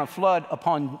rain down a flood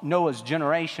upon Noah's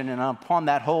generation and upon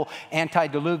that whole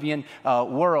antediluvian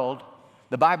world,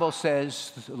 the Bible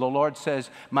says, the Lord says,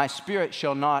 my spirit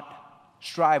shall not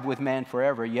strive with man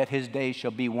forever, yet his days shall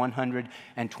be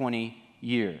 120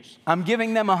 years. I'm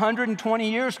giving them 120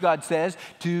 years, God says,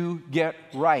 to get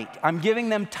right. I'm giving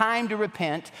them time to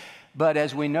repent. But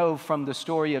as we know from the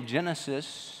story of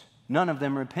Genesis, none of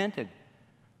them repented,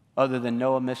 other than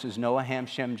Noah, Mrs. Noah, Ham,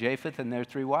 Shem, Japheth, and their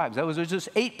 3 wives. There was just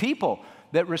 8 people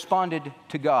that responded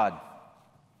to God.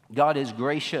 God is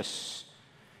gracious.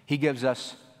 He gives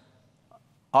us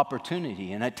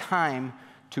opportunity and a time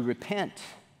to repent.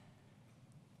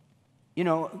 You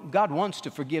know, God wants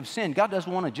to forgive sin. God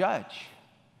doesn't want to judge.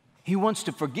 He wants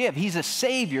to forgive. He's a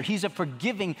Savior. He's a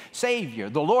forgiving Savior.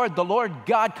 The Lord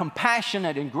God,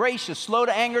 compassionate and gracious, slow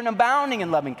to anger and abounding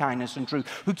in loving kindness and truth,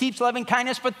 who keeps loving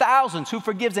kindness for thousands, who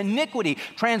forgives iniquity,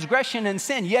 transgression, and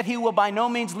sin, yet He will by no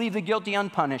means leave the guilty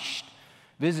unpunished,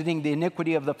 visiting the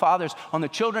iniquity of the fathers on the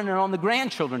children and on the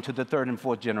grandchildren to the 3rd and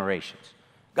 4th generations.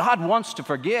 God wants to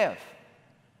forgive.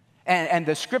 And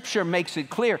the Scripture makes it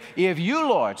clear, if you,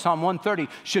 Lord, Psalm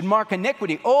 130, should mark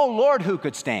iniquity, oh Lord, who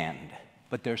could stand?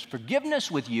 But there's forgiveness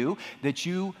with you that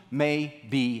you may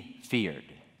be feared.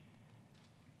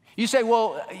 You say,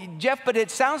 well, Jeff, but it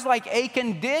sounds like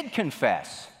Achan did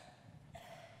confess.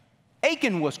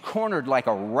 Achan was cornered like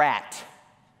a rat.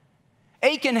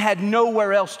 Achan had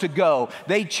nowhere else to go.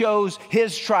 They chose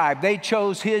his tribe. They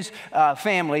chose his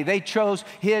family. They chose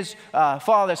his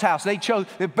father's house. They chose,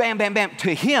 bam, bam, bam,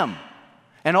 to him.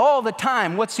 And all the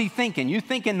time, what's he thinking? You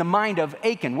think in the mind of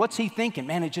Achan, what's he thinking?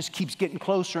 Man, it just keeps getting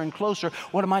closer and closer.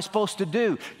 What am I supposed to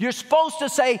do? You're supposed to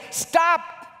say, stop.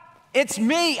 It's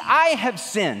me. I have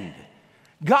sinned.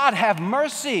 God have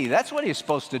mercy. That's what he's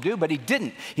supposed to do, but he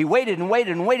didn't. He waited and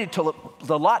waited and waited till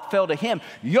the lot fell to him.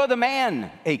 You're the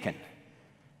man, Achan.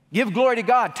 Give glory to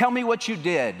God. Tell me what you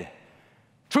did.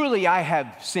 Truly, I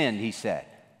have sinned, he said.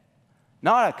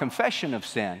 Not a confession of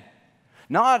sin,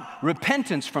 not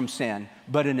repentance from sin,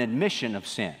 but an admission of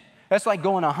sin. That's like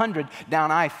going 100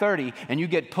 down I-30 and you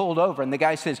get pulled over and the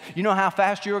guy says, you know how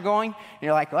fast you were going? And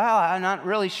you're like, well, I'm not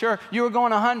really sure. You were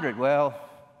going 100. Well,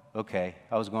 okay,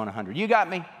 I was going 100. You got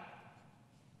me.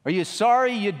 Are you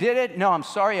sorry you did it? No, I'm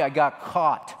sorry I got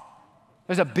caught.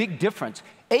 There's a big difference.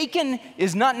 Achan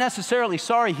is not necessarily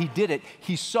sorry he did it.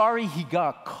 He's sorry he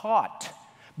got caught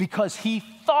because he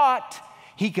thought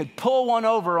he could pull one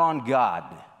over on God.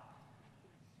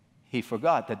 He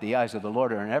forgot that the eyes of the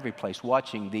Lord are in every place,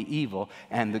 watching the evil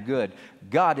and the good.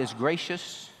 God is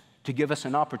gracious to give us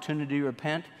an opportunity to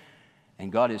repent,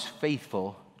 and God is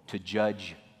faithful to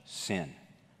judge sin.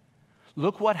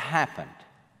 Look what happened.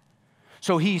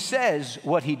 So he says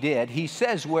what he did. He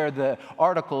says where the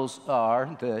articles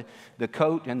are, the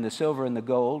coat and the silver and the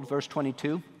gold. Verse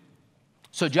 22.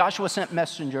 So Joshua sent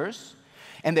messengers,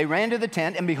 and they ran to the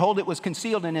tent, and behold, it was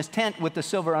concealed in his tent with the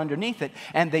silver underneath it.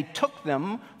 And they took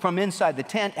them from inside the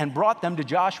tent and brought them to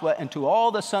Joshua and to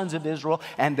all the sons of Israel,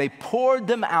 and they poured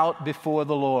them out before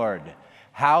the Lord.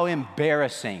 How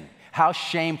embarrassing. How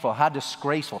shameful. How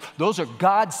disgraceful. Those are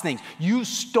God's things. You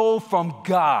stole from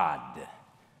God.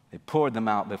 They poured them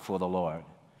out before the Lord.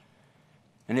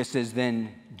 And it says,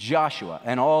 then Joshua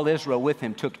and all Israel with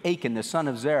him took Achan, the son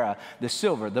of Zerah, the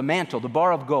silver, the mantle, the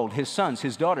bar of gold, his sons,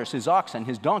 his daughters, his oxen,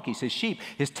 his donkeys, his sheep,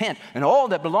 his tent, and all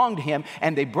that belonged to him,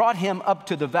 and they brought him up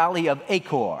to the valley of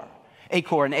Achor.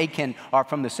 Achor and Achan are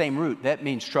from the same root. That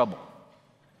means trouble.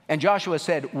 And Joshua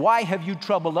said, why have you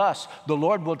troubled us? The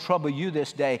Lord will trouble you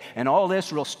this day. And all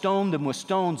Israel stoned them with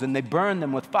stones, and they burned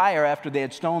them with fire after they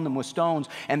had stoned them with stones.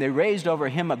 And they raised over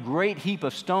him a great heap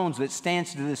of stones that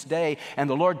stands to this day. And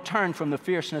the Lord turned from the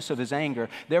fierceness of his anger.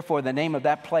 Therefore, the name of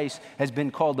that place has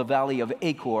been called the Valley of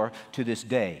Achor to this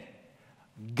day.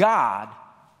 God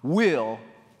will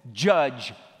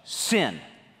judge sin.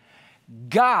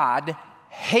 God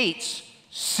hates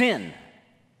sin.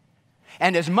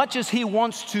 And as much as he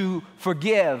wants to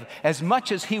forgive, as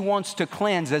much as he wants to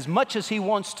cleanse, as much as he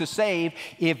wants to save,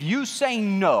 if you say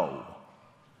no,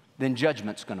 then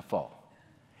judgment's going to fall.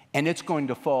 And it's going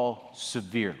to fall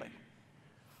severely.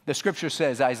 The scripture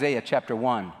says, Isaiah chapter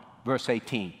 1, verse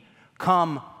 18,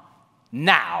 come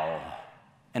now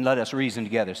and let us reason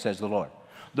together, says the Lord.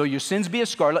 Though your sins be as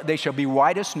scarlet, they shall be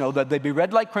white as snow. Though they be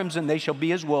red like crimson, they shall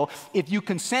be as wool. If you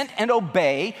consent and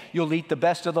obey, you'll eat the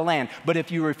best of the land. But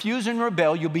if you refuse and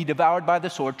rebel, you'll be devoured by the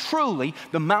sword. Truly,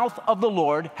 the mouth of the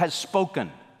Lord has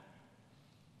spoken.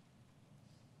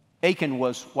 Achan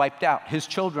was wiped out. His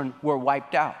children were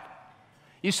wiped out.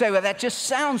 You say, well, that just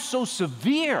sounds so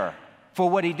severe for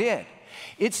what he did.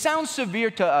 It sounds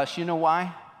severe to us. You know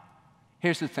why?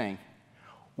 Here's the thing.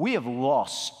 We have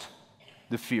lost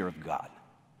the fear of God.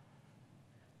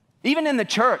 Even in the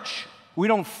church, we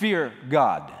don't fear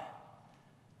God.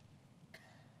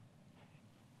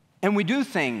 And we do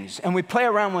things, and we play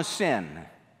around with sin.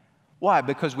 Why?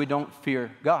 Because we don't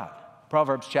fear God.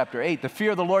 Proverbs chapter 8, the fear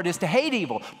of the Lord is to hate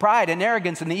evil, pride and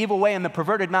arrogance and the evil way and the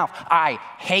perverted mouth. I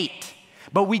hate.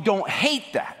 But we don't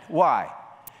hate that. Why?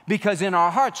 Because in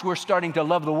our hearts, we're starting to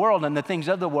love the world and the things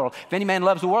of the world. If any man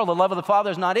loves the world, the love of the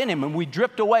Father is not in him. And we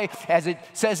drift away, as it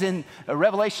says in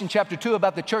Revelation chapter 2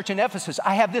 about the church in Ephesus.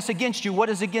 I have this against you. What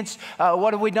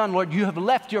have we done, Lord? You have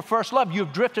left your first love. You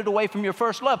have drifted away from your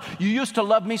first love. You used to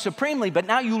love me supremely, but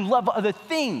now you love other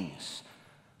things.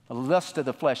 The lust of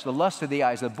the flesh, the lust of the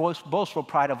eyes, the boastful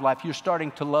pride of life. You're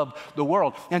starting to love the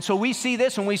world. And so we see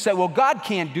this and we say, well, God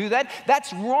can't do that.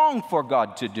 That's wrong for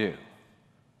God to do.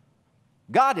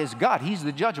 God is God. He's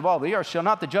the judge of all the earth. Shall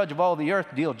not the judge of all the earth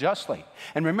deal justly?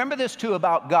 And remember this too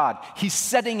about God. He's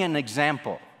setting an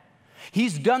example.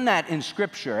 He's done that in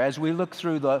Scripture as we look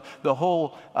through the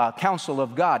whole counsel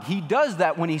of God. He does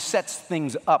that when he sets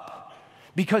things up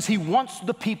because he wants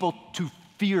the people to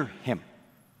fear him.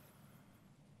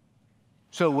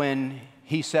 So when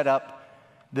he set up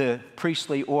the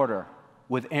priestly order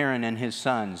with Aaron and his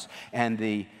sons and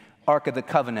the Ark of the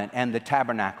Covenant and the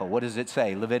tabernacle, what does it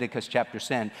say? Leviticus chapter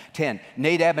 10.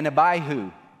 Nadab and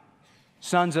Abihu,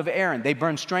 sons of Aaron, they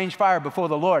burned strange fire before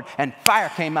the Lord, and fire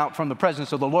came out from the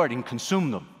presence of the Lord and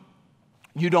consumed them.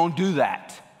 You don't do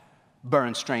that,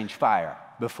 burn strange fire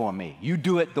before me. You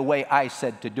do it the way I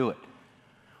said to do it.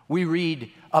 We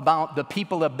read about the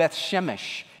people of Beth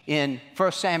Shemesh in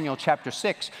 1 Samuel chapter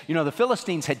 6. You know, the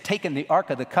Philistines had taken the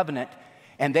Ark of the Covenant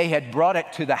and they had brought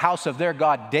it to the house of their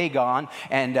god Dagon.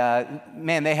 And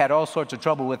man, they had all sorts of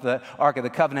trouble with the Ark of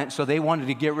the Covenant, so they wanted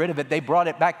to get rid of it. They brought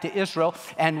it back to Israel.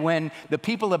 And when the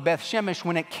people of Beth Shemesh,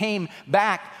 when it came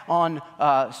back on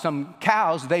some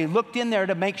cows, they looked in there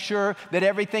to make sure that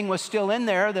everything was still in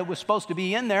there that was supposed to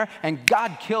be in there. And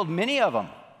God killed many of them.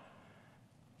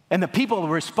 And the people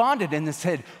responded and they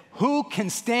said, who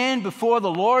can stand before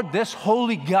the Lord, this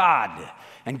holy God?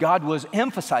 And God was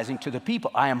emphasizing to the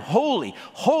people, I am holy,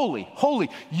 holy, holy.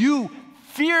 You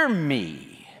fear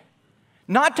me.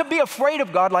 Not to be afraid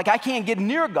of God, like I can't get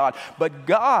near God, but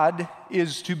God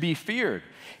is to be feared.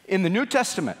 In the New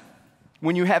Testament,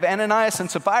 when you have Ananias and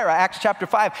Sapphira, Acts chapter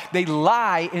 5, they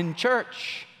lie in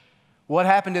church. What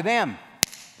happened to them?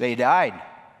 They died.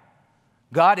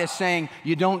 God is saying,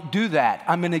 you don't do that.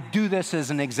 I'm going to do this as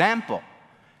an example.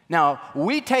 Now,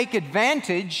 we take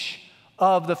advantage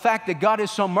of the fact that God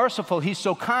is so merciful, he's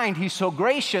so kind, he's so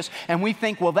gracious, and we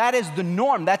think, well, that is the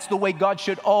norm. That's the way God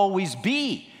should always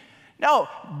be. No,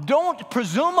 don't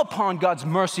presume upon God's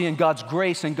mercy and God's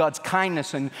grace and God's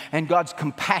kindness and God's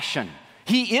compassion.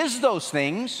 He is those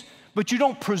things, but you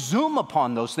don't presume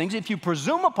upon those things. If you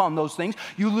presume upon those things,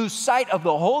 you lose sight of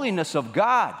the holiness of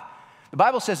God. The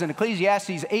Bible says in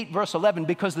Ecclesiastes 8, verse 11,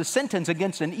 because the sentence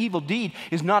against an evil deed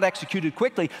is not executed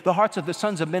quickly, the hearts of the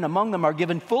sons of men among them are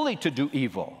given fully to do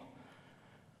evil.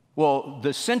 Well,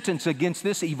 the sentence against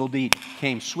this evil deed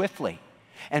came swiftly.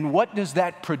 And what does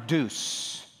that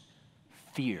produce?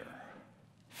 Fear.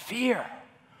 Fear.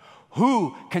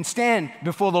 Who can stand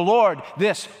before the Lord,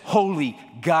 this holy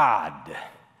God?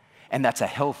 And that's a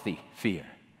healthy fear.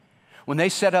 When they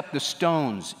set up the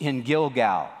stones in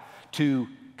Gilgal to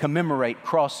commemorate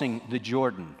crossing the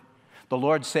Jordan, the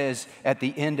Lord says at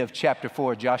the end of chapter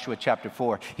 4, Joshua chapter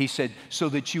 4, he said, so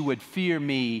that you would fear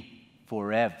me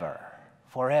forever,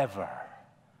 forever.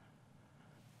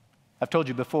 I've told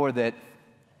you before that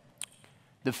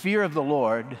the fear of the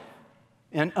Lord,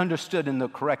 and understood in the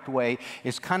correct way,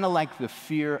 is kind of like the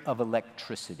fear of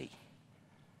electricity.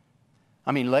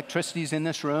 I mean, electricity's in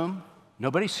this room.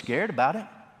 Nobody's scared about it.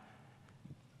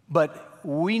 But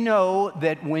we know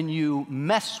that when you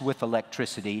mess with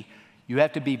electricity, you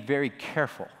have to be very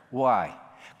careful. Why?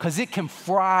 Because it can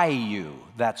fry you.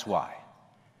 That's why.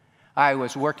 I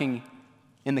was working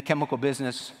in the chemical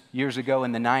business years ago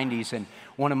in the 90s, and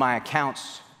one of my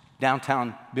accounts,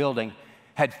 downtown building,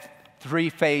 had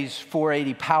three-phase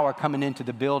 480 power coming into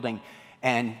the building,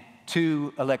 and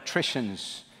two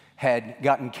electricians had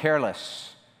gotten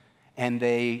careless, and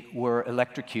they were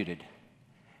electrocuted.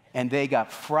 And they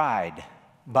got fried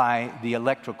by the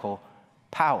electrical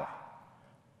power.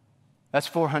 That's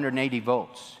 480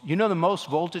 volts. You know the most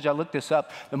voltage, I looked this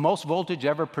up, the most voltage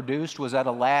ever produced was at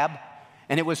a lab,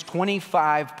 and it was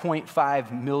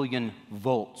 25.5 million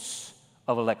volts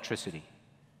of electricity.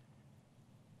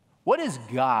 What is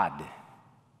God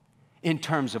in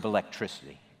terms of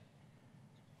electricity?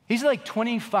 He's like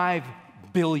 25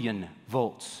 billion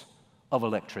volts of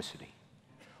electricity.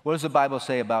 What does the Bible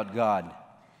say about God?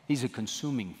 He's a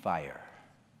consuming fire.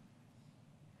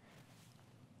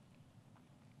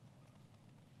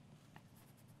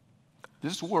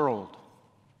 This world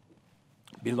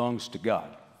belongs to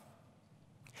God.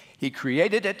 He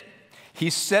created it. He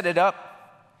set it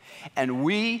up. And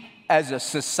we, as a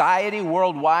society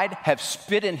worldwide have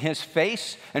spit in his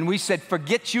face and we said,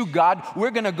 forget you, God,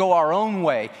 we're going to go our own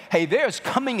way. Hey, there's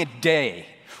coming a day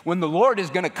when the Lord is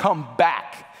going to come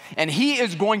back. And he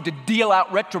is going to deal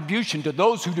out retribution to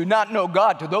those who do not know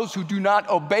God, to those who do not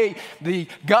obey the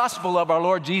gospel of our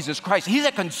Lord Jesus Christ. He's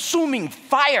a consuming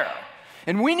fire.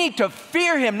 And we need to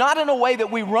fear him, not in a way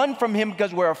that we run from him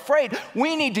because we're afraid.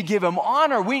 We need to give him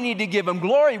honor. We need to give him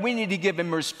glory. We need to give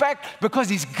him respect because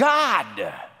he's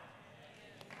God.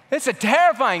 It's a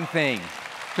terrifying thing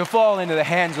to fall into the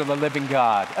hands of the living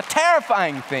God. A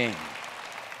terrifying thing.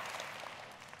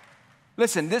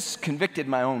 Listen, this convicted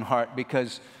my own heart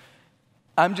because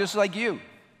I'm just like you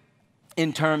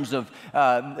in terms of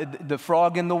the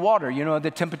frog in the water. You know,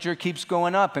 the temperature keeps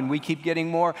going up and we keep getting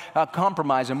more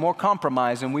compromise,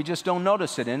 and we just don't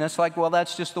notice it. And it's like, well,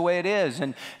 that's just the way it is.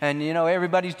 And you know,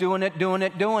 everybody's doing it.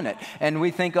 And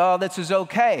we think, oh, this is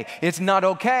okay. It's not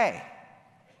okay.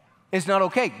 It's not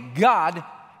okay. God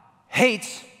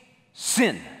hates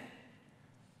sin.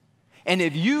 And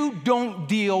if you don't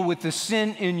deal with the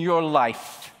sin in your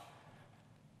life,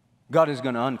 God is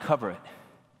going to uncover it.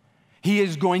 He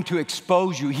is going to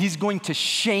expose you. He's going to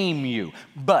shame you.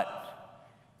 But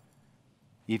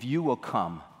if you will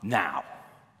come now,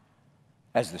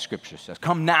 as the scripture says,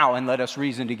 come now and let us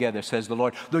reason together, says the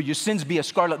Lord. Though your sins be as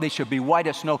scarlet, they shall be white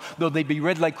as snow. Though they be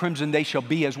red like crimson, they shall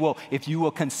be as wool. If you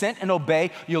will consent and obey,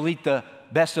 you'll eat the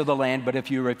best of the land. But if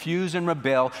you refuse and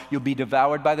rebel, you'll be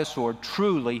devoured by the sword.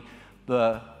 Truly,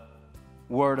 the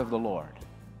word of the Lord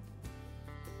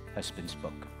has been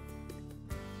spoken.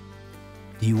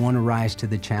 Do you want to rise to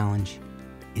the challenge?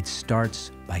 It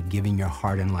starts by giving your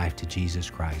heart and life to Jesus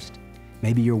Christ.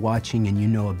 Maybe you're watching and you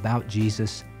know about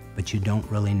Jesus, but you don't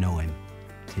really know him.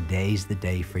 Today's the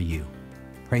day for you.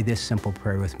 Pray this simple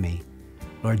prayer with me.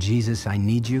 Lord Jesus, I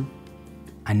need you.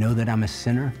 I know that I'm a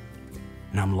sinner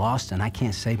and I'm lost and I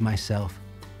can't save myself.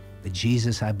 But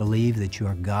Jesus, I believe that you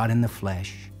are God in the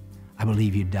flesh. I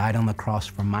believe you died on the cross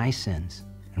for my sins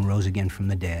and rose again from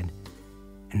the dead.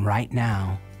 And right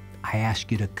now, I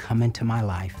ask you to come into my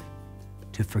life,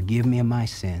 to forgive me of my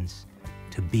sins,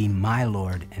 to be my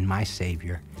Lord and my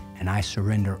Savior, and I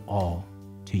surrender all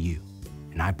to you.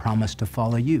 And I promise to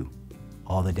follow you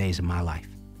all the days of my life.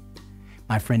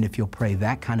 My friend, if you'll pray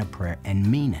that kind of prayer and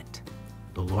mean it,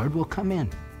 the Lord will come in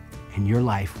and your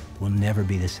life will never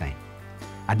be the same.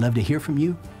 I'd love to hear from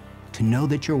you, to know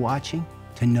that you're watching,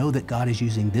 to know that God is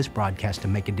using this broadcast to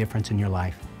make a difference in your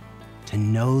life, to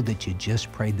know that you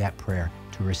just prayed that prayer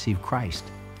to receive Christ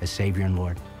as Savior and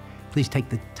Lord. Please take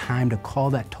the time to call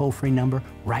that toll-free number,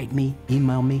 write me,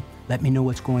 email me, let me know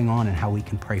what's going on and how we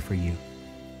can pray for you.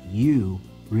 You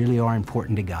really are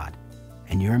important to God,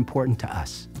 and you're important to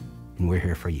us, and we're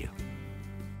here for you.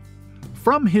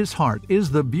 From His Heart is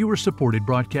the viewer-supported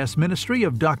broadcast ministry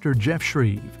of Dr. Jeff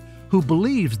Schreve, who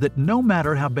believes that no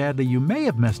matter how badly you may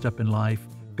have messed up in life,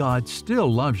 God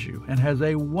still loves you and has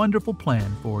a wonderful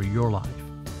plan for your life.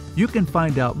 You can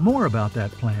find out more about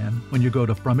that plan when you go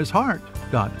to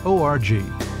FromHisHeart.org.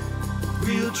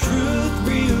 Real truth,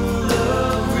 real